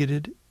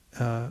bigoted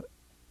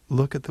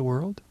look at the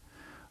world.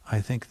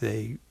 I think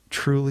they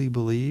truly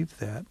believe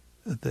that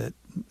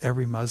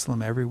every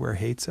Muslim everywhere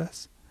hates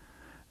us.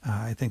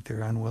 I think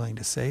they're unwilling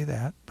to say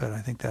that, but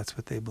I think that's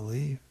what they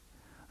believe.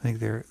 I think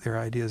their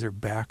ideas are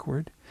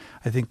backward.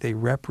 I think they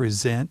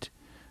represent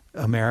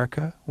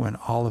America when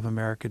all of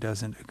America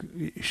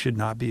should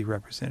not be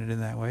represented in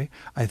that way.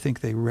 I think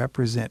they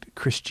represent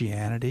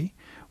Christianity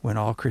when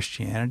all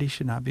Christianity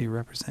should not be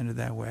represented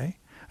that way.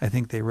 I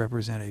think they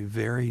represent a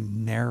very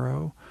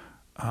narrow,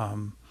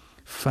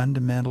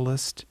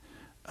 fundamentalist,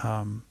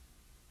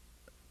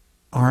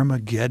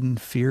 Armageddon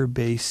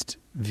fear-based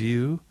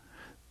view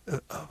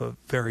of a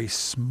very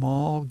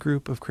small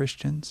group of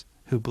Christians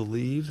who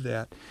believe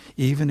that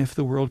even if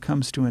the world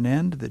comes to an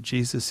end, that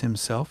Jesus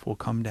himself will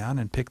come down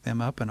and pick them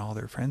up and all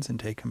their friends and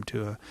take them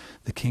to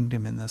the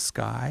kingdom in the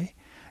sky.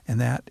 And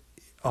that,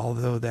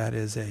 although that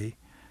is a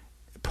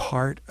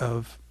part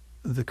of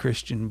the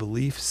Christian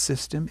belief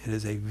system, it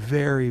is a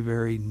very,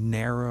 very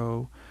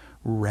narrow,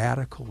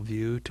 radical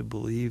view to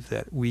believe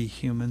that we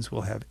humans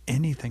will have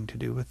anything to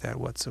do with that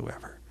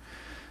whatsoever.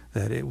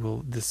 That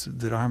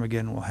that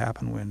Armageddon will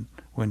happen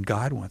when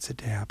God wants it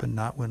to happen,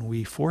 not when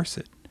we force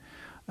it.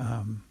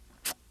 And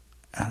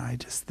I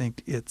just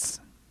think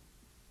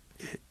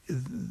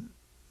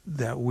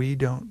that we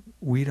don't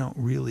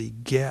really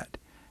get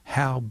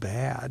how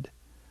bad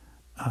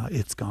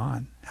it's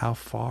gone, how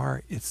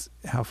far it's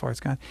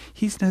gone.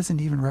 He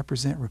doesn't even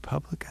represent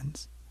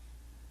Republicans.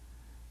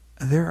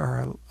 There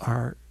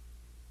are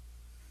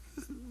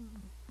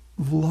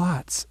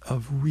lots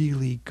of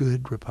really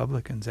good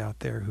Republicans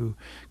out there who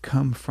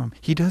come from.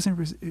 He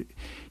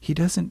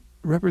doesn't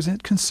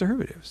represent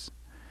conservatives.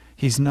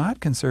 He's not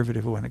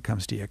conservative when it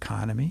comes to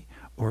economy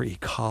or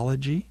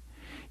ecology.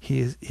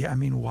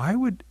 Why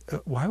would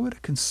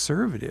a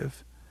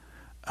conservative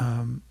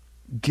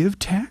give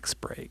tax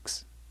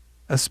breaks,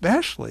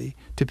 especially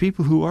to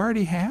people who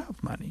already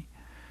have money?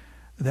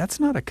 That's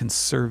not a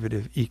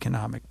conservative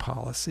economic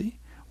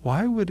policy.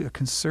 Why would a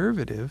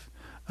conservative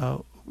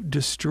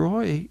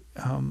destroy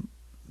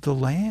the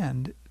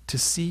land to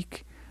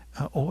seek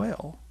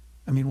oil?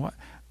 I mean,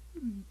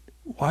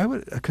 why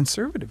would a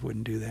conservative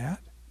wouldn't do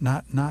that?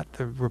 Not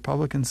the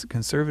Republicans,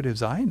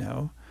 conservatives I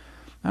know.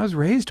 I was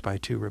raised by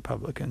two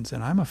Republicans,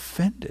 and I'm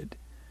offended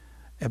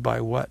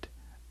by what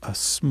a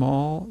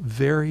small,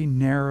 very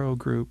narrow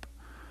group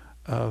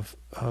of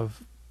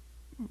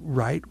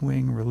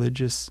right-wing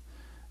religious,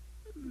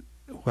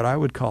 what I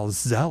would call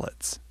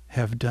zealots,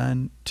 have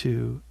done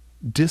to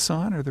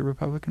dishonor the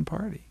Republican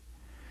Party.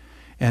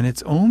 And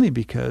it's only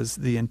because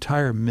the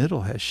entire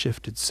middle has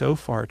shifted so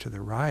far to the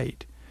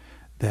right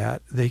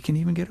that they can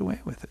even get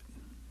away with it.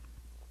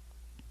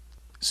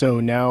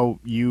 So now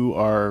you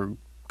are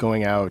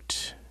going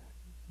out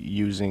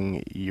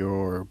using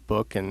your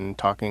book and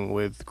talking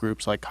with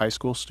groups like high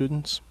school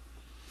students?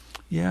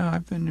 Yeah,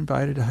 I've been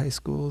invited to high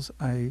schools.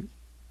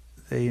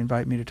 They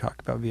invite me to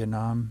talk about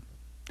Vietnam.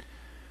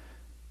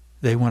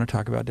 They want to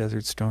talk about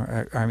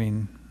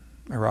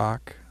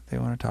Iraq. They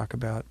want to talk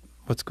about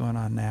what's going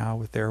on now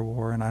with their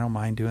war, and I don't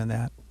mind doing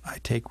that. I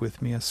take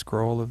with me a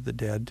scroll of the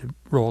dead to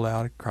roll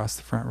out across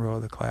the front row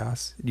of the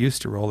class. It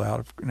used to roll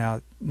out. Now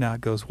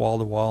it goes wall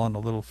to wall and a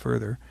little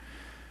further.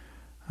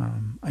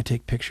 I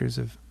take pictures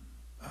of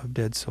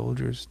dead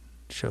soldiers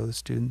to show the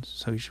students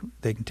so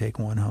they can take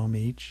one home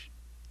each.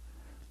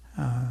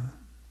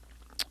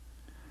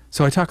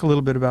 So I talk a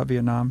little bit about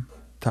Vietnam,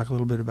 talk a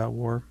little bit about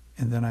war,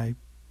 and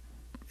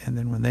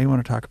then when they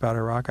want to talk about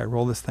Iraq, I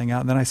roll this thing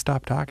out, and then I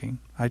stop talking.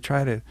 I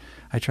try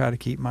to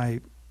keep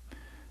my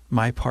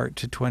part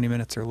to 20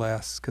 minutes or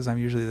less, because I'm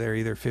usually there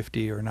either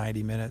 50 or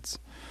 90 minutes.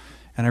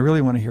 And I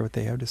really want to hear what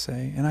they have to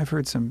say. And I've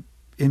heard some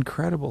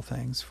incredible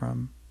things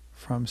from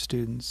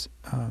students.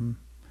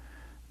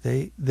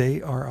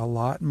 They are a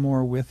lot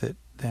more with it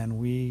than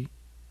we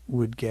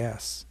would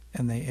guess.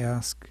 And they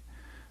ask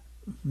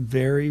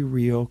very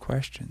real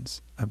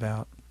questions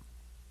about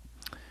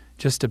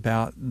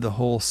the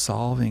whole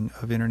solving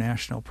of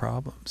international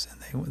problems,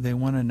 and they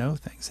want to know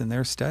things, and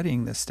they're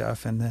studying this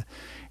stuff, and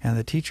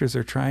the teachers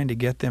are trying to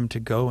get them to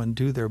go and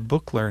do their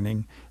book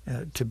learning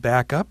to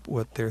back up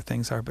what their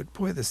things are. But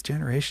boy, this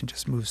generation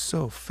just moves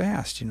so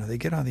fast. They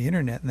get on the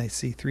internet and they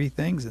see 3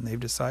 things, and they've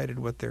decided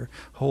what their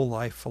whole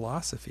life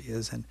philosophy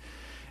is, and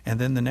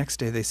then the next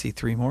day they see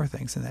 3 more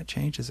things, and that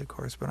changes, of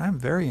course. But I'm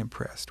very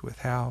impressed with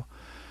how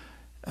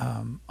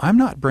I'm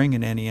not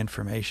bringing any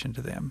information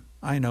to them.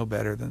 I know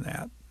better than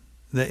that.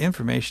 The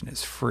information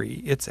is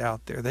free. It's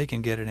out there. They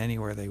can get it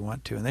anywhere they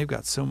want to. And they've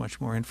got so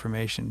much more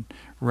information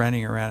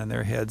running around in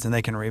their heads, and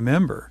they can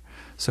remember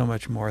so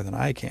much more than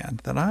I can,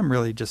 that I'm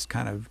really just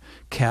kind of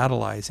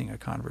catalyzing a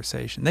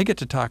conversation. They get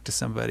to talk to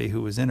somebody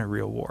who was in a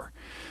real war.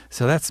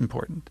 So that's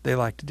important. They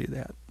like to do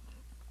that.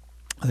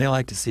 They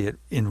like to see it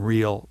in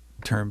real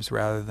terms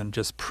rather than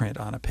just print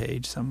on a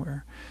page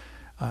somewhere.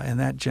 And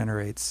that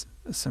generates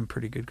some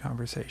pretty good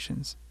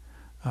conversations.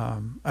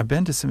 I've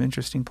been to some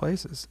interesting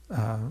places.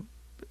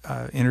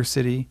 Inner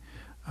city,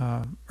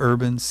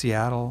 urban,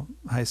 Seattle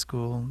High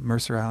School,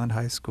 Mercer Island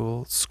High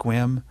School,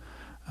 Sequim.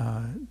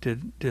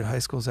 Did high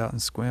schools out in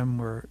Sequim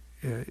were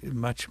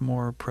much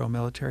more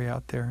pro-military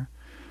out there.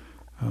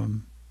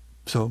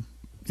 So,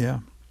 yeah,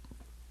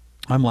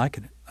 I'm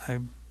liking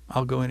it.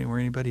 I'll go anywhere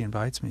anybody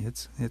invites me.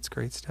 It's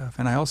great stuff.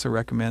 And I also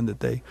recommend that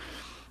they,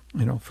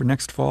 for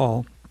next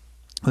fall,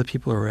 the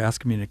people who are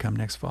asking me to come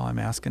next fall, I'm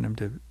asking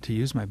them to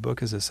use my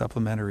book as a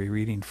supplementary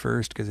reading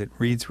first, because it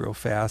reads real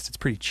fast. It's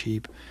pretty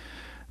cheap.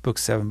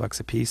 Book's $7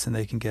 a piece, and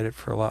they can get it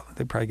for a lot.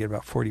 They probably get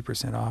about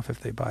 40% off if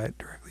they buy it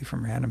directly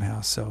from Random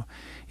House. So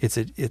it's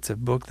a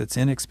book that's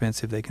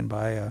inexpensive. They can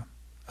buy a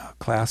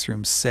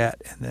classroom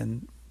set and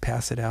then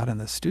pass it out, and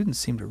the students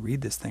seem to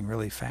read this thing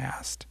really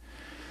fast.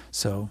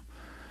 So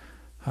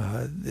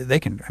they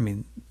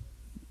can,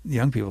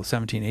 young people,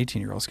 17,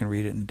 18-year-olds can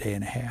read it in a day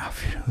and a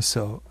half.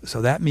 So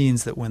that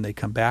means that when they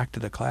come back to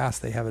the class,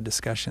 they have a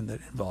discussion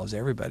that involves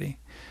everybody.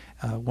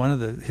 One of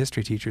the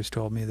history teachers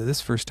told me that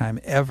this first time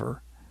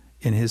ever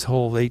in his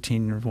whole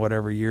 18 or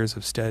whatever years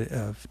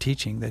of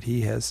teaching that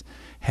he has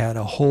had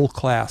a whole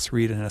class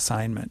read an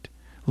assignment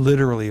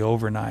literally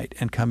overnight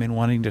and come in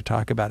wanting to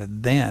talk about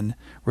it then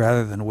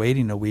rather than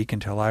waiting a week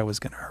until I was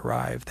going to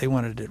arrive. They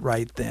wanted it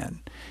right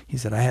then. He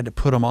said, I had to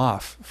put them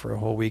off for a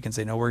whole week and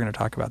say, no, we're going to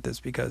talk about this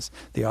because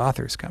the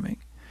author's coming.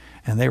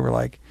 And they were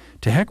like,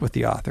 to heck with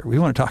the author. We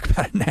want to talk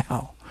about it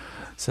now.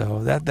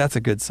 So that's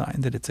a good sign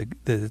that it's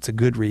a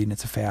good read and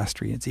it's a fast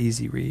read. It's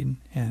easy read.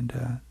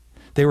 And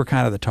they were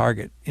kind of the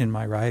target in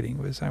my writing,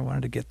 was I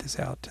wanted to get this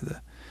out to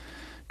the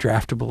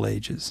draftable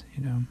ages,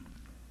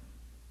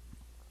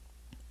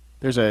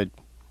 There's a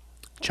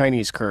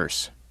Chinese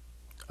curse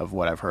of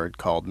what I've heard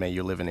called "May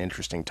you live in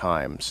interesting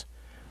times,"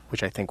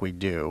 which I think we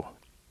do.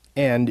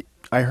 And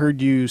I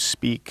heard you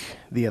speak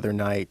the other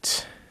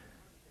night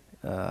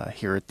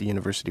here at the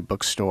University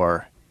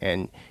Bookstore,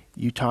 and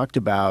you talked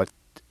about,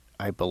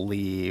 I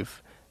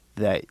believe,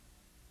 that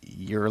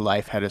your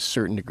life had a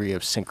certain degree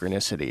of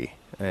synchronicity,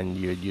 and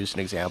you had used an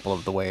example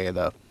of the way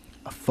a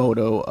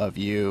photo of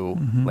you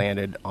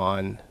landed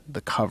on the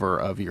cover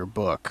of your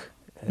book.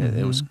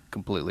 It was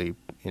completely,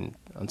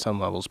 on some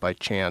levels, by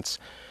chance.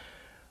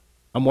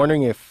 I'm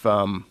wondering if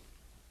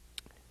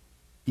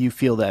you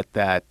feel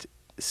that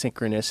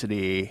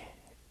synchronicity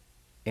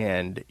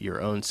and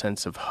your own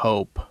sense of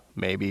hope,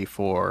 maybe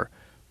for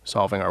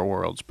solving our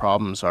world's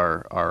problems,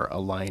 are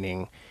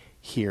aligning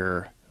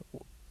here.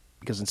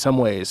 Because in some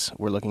ways,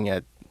 we're looking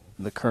at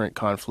the current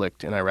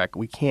conflict in Iraq.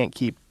 We can't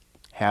keep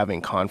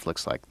having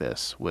conflicts like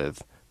this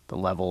with the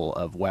level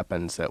of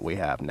weapons that we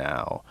have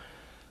now.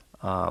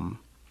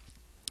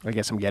 I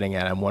guess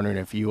I'm wondering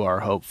if you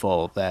are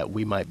hopeful that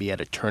we might be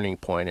at a turning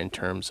point in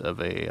terms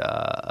of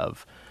a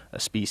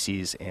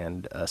species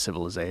and a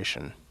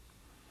civilization.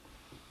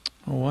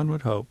 Well, one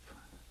would hope.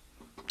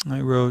 I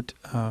wrote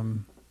a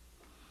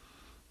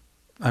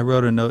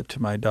note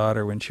to my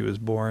daughter when she was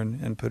born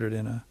and put it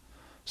in a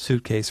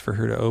suitcase for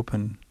her to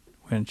open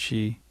when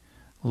she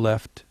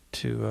left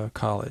to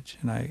college,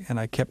 and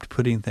I kept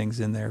putting things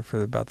in there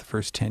for about the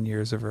first 10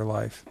 years of her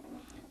life,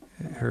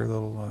 her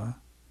little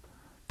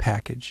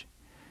package.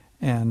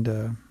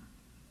 And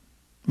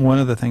one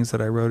of the things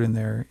that I wrote in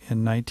there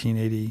in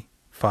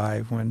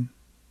 1985 when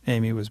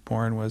Amy was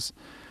born was,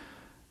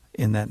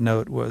 in that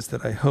note, was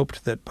that I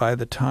hoped that by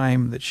the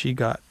time that she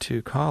got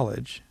to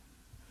college,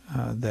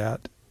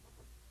 that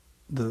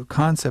the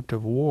concept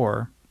of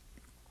war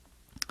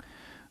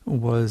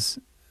was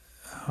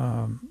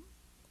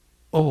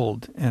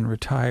old and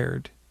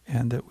retired,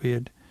 and that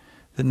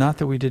not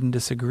that we didn't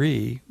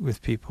disagree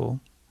with people,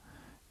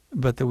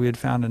 but that we had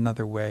found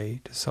another way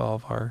to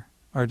solve our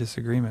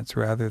disagreements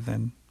rather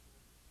than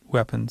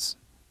weapons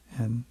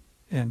and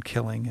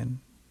killing and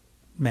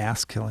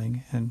mass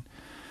killing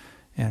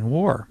and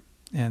war.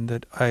 And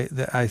that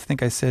I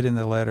think I said in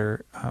the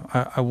letter,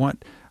 I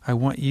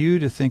want you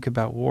to think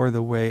about war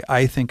the way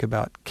I think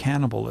about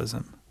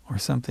cannibalism or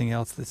something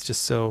else that's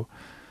just so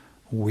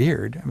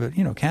weird. But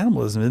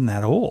cannibalism isn't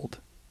that old.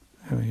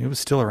 It was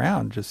still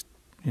around just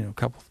a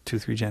couple,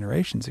 2-3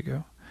 generations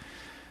ago.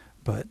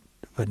 But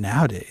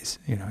nowadays,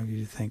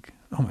 you think,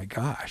 oh my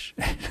gosh,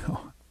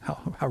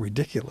 how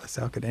ridiculous!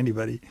 How could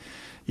anybody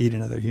eat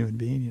another human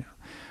being?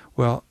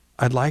 Well,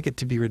 I'd like it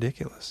to be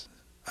ridiculous.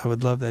 I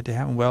would love that to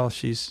happen. Well,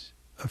 she's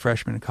a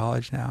freshman in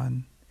college now,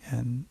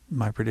 and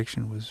my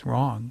prediction was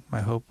wrong.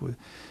 My hope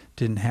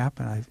didn't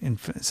happen. In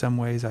some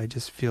ways, I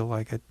just feel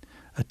like a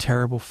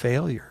terrible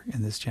failure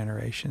in this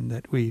generation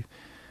that we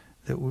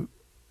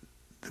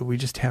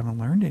just haven't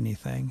learned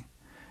anything,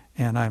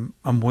 and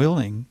I'm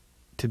willing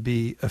to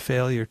be a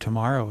failure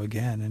tomorrow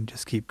again and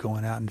just keep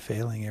going out and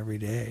failing every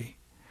day.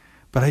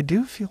 But I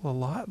do feel a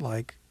lot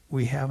like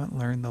we haven't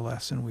learned the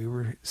lesson we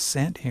were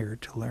sent here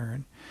to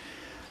learn.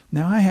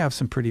 Now, I have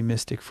some pretty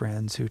mystic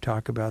friends who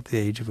talk about the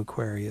age of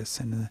Aquarius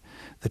and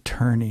the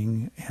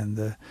turning and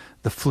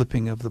the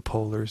flipping of the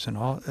polars and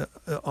all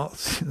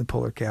the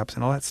polar caps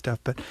and all that stuff.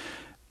 But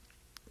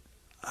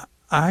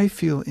I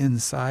feel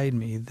inside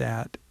me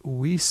that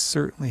we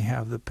certainly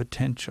have the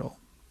potential.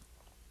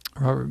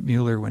 Robert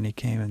Mueller, when he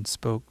came and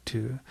spoke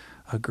to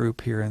a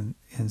group here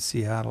in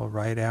Seattle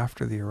right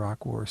after the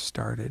Iraq War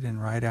started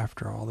and right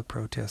after all the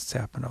protests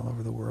happened all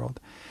over the world,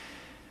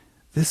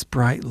 this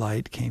bright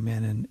light came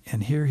in,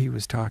 and here he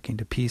was talking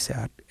to peace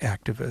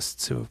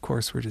activists who, of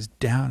course, were just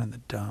down in the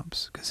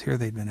dumps, because here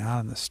they'd been out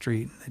on the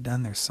street and they'd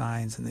done their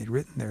signs and they'd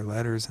written their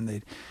letters and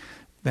they'd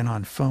been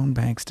on phone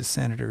banks to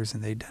senators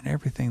and they'd done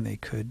everything they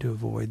could to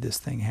avoid this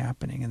thing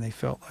happening, and they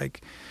felt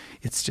like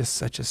it's just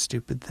such a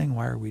stupid thing.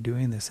 Why are we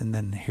doing this? And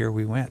then here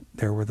we went.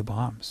 There were the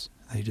bombs.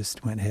 They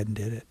just went ahead and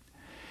did it.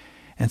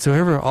 And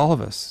so all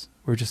of us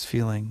were just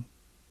feeling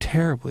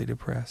terribly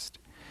depressed.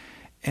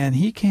 And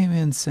he came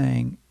in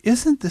saying,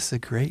 isn't this a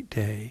great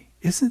day?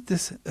 Isn't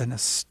this an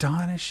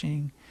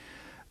astonishing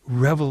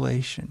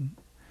revelation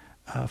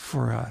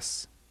for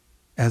us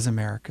as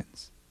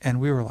Americans? And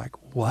we were like,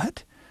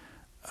 what?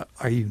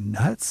 Are you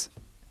nuts?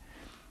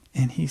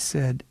 And he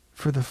said,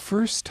 for the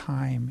first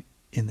time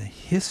in the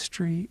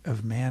history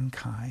of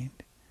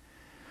mankind,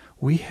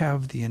 we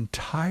have the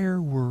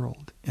entire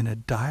world in a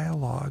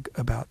dialogue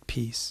about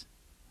peace.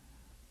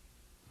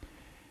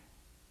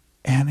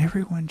 And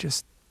everyone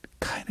just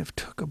kind of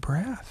took a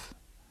breath.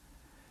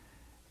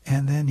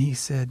 And then he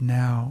said,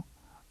 now,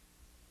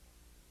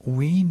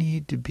 we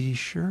need to be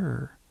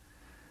sure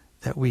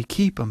that we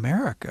keep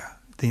America,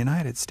 the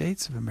United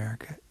States of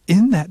America,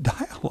 in that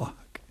dialogue.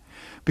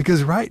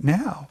 Because right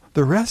now,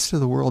 the rest of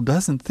the world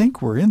doesn't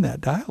think we're in that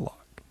dialogue.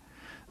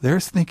 They're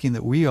thinking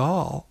that we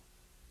all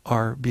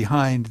are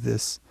behind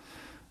this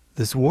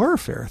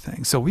warfare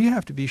thing. So we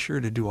have to be sure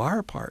to do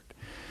our part.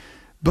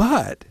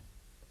 But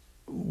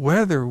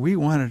whether we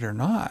want it or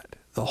not,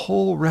 the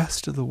whole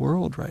rest of the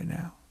world right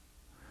now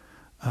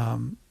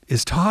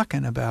is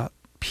talking about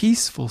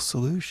peaceful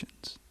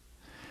solutions.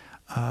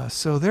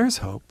 So there's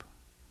hope.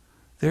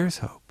 There's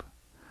hope.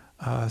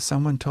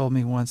 Someone told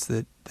me once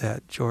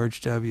that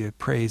George W.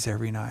 prays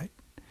every night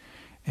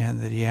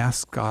and that he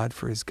asks God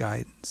for his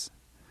guidance.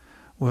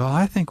 Well,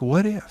 I think,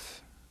 what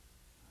if?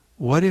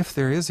 What if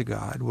there is a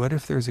God? What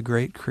if there's a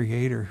great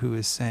creator who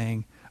is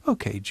saying,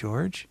 okay,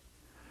 George,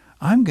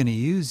 I'm going to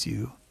use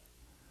you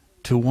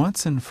to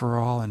once and for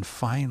all and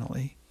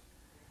finally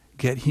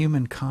get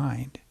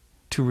humankind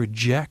to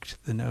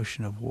reject the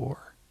notion of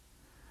war.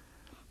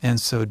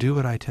 And so do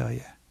what I tell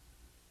you.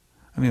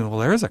 I mean, well,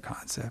 there's a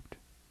concept.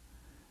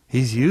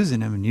 He's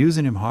using him and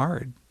using him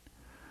hard.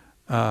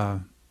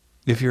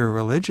 If you're a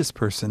religious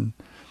person,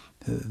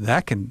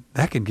 that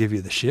can give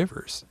you the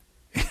shivers,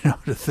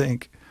 to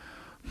think,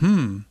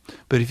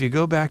 But if you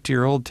go back to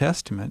your Old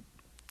Testament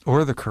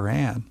or the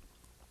Quran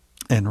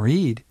and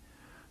read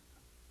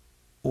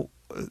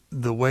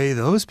the way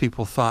those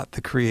people thought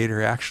the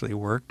Creator actually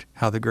worked,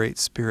 how the Great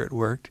Spirit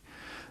worked,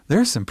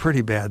 there's some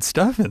pretty bad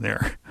stuff in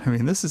there. I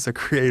mean, this is a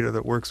Creator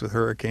that works with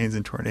hurricanes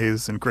and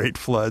tornadoes and great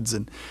floods,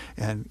 and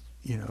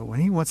when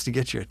He wants to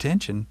get your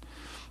attention,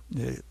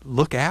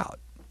 look out.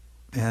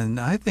 And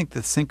I think the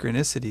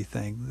synchronicity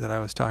thing that I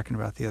was talking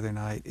about the other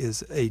night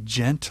is a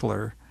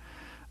gentler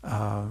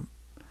aha.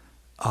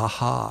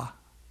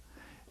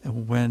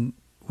 When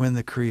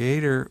the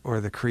Creator or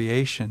the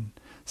creation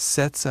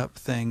sets up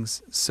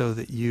things so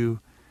that you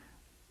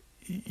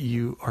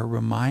are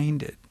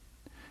reminded,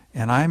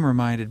 and I'm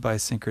reminded by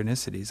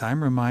synchronicities.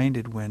 I'm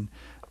reminded when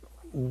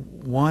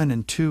 1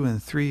 and 2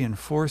 and 3 and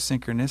 4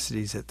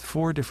 synchronicities at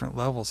 4 different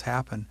levels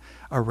happen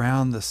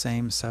around the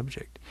same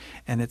subject.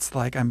 And it's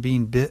like I'm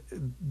being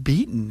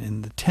beaten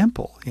in the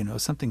temple,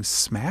 something's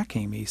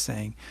smacking me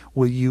saying,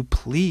 will you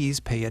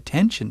please pay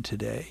attention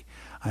today?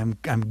 I'm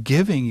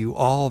giving you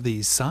all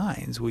these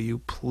signs. Will you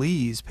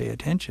please pay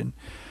attention?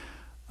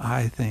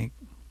 I think,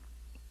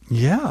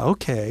 yeah,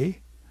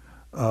 okay.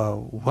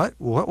 What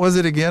was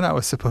it again I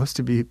was supposed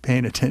to be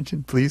paying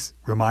attention? Please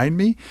remind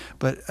me.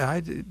 But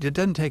it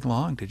doesn't take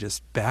long to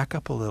just back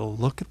up a little,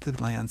 look at the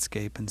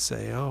landscape and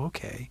say, oh,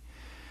 okay.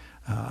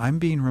 I'm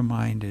being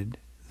reminded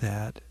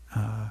that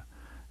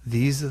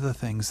these are the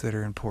things that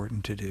are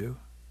important to do.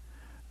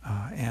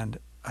 And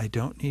I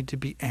don't need to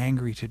be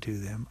angry to do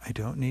them. I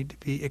don't need to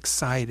be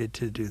excited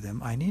to do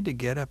them. I need to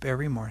get up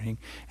every morning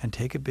and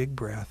take a big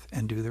breath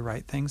and do the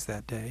right things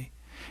that day.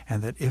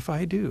 And that if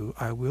I do,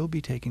 I will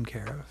be taken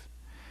care of.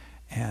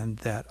 And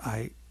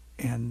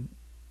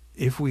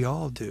if we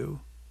all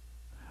do,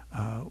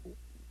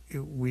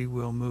 we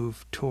will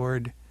move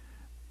toward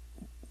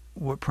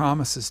what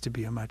promises to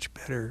be a much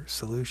better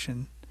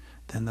solution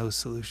than those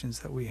solutions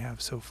that we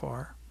have so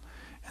far.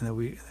 And that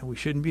we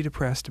shouldn't be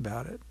depressed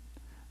about it.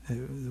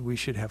 We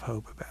should have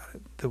hope about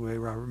it. The way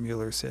Robert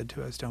Mueller said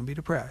to us, don't be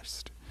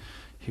depressed.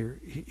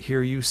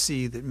 Here you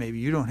see that maybe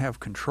you don't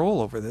have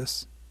control over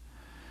this,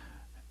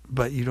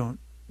 but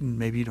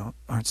maybe you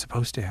aren't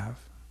supposed to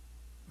have.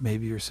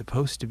 Maybe you're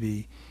supposed to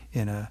be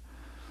in a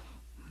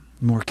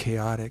more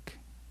chaotic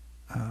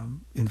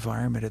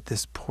environment at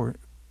this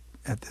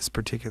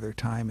particular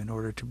time in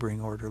order to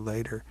bring order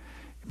later.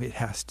 It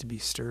has to be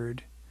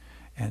stirred,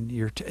 and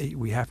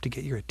we have to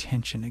get your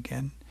attention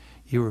again.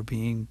 You were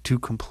being too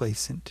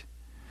complacent,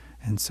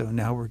 and so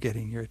now we're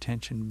getting your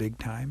attention big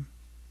time,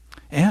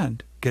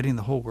 and getting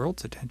the whole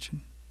world's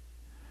attention.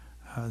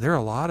 There are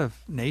a lot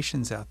of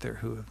nations out there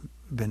who have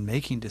been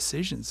making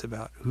decisions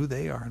about who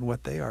they are and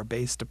what they are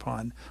based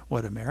upon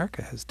what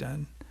America has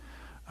done.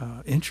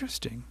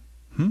 Interesting.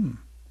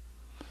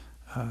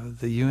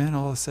 The UN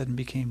all of a sudden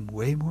became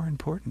way more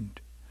important.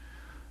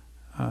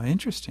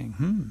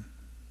 Interesting.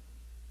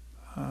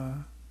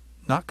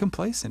 Not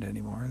complacent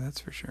anymore,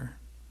 that's for sure.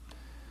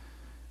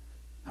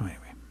 Oh,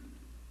 anyway.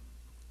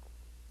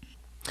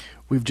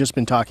 We've just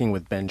been talking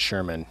with Ben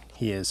Sherman.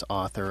 He is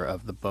author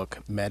of the book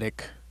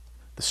Medic,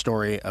 the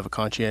story of a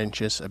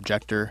conscientious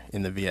objector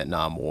in the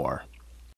Vietnam War.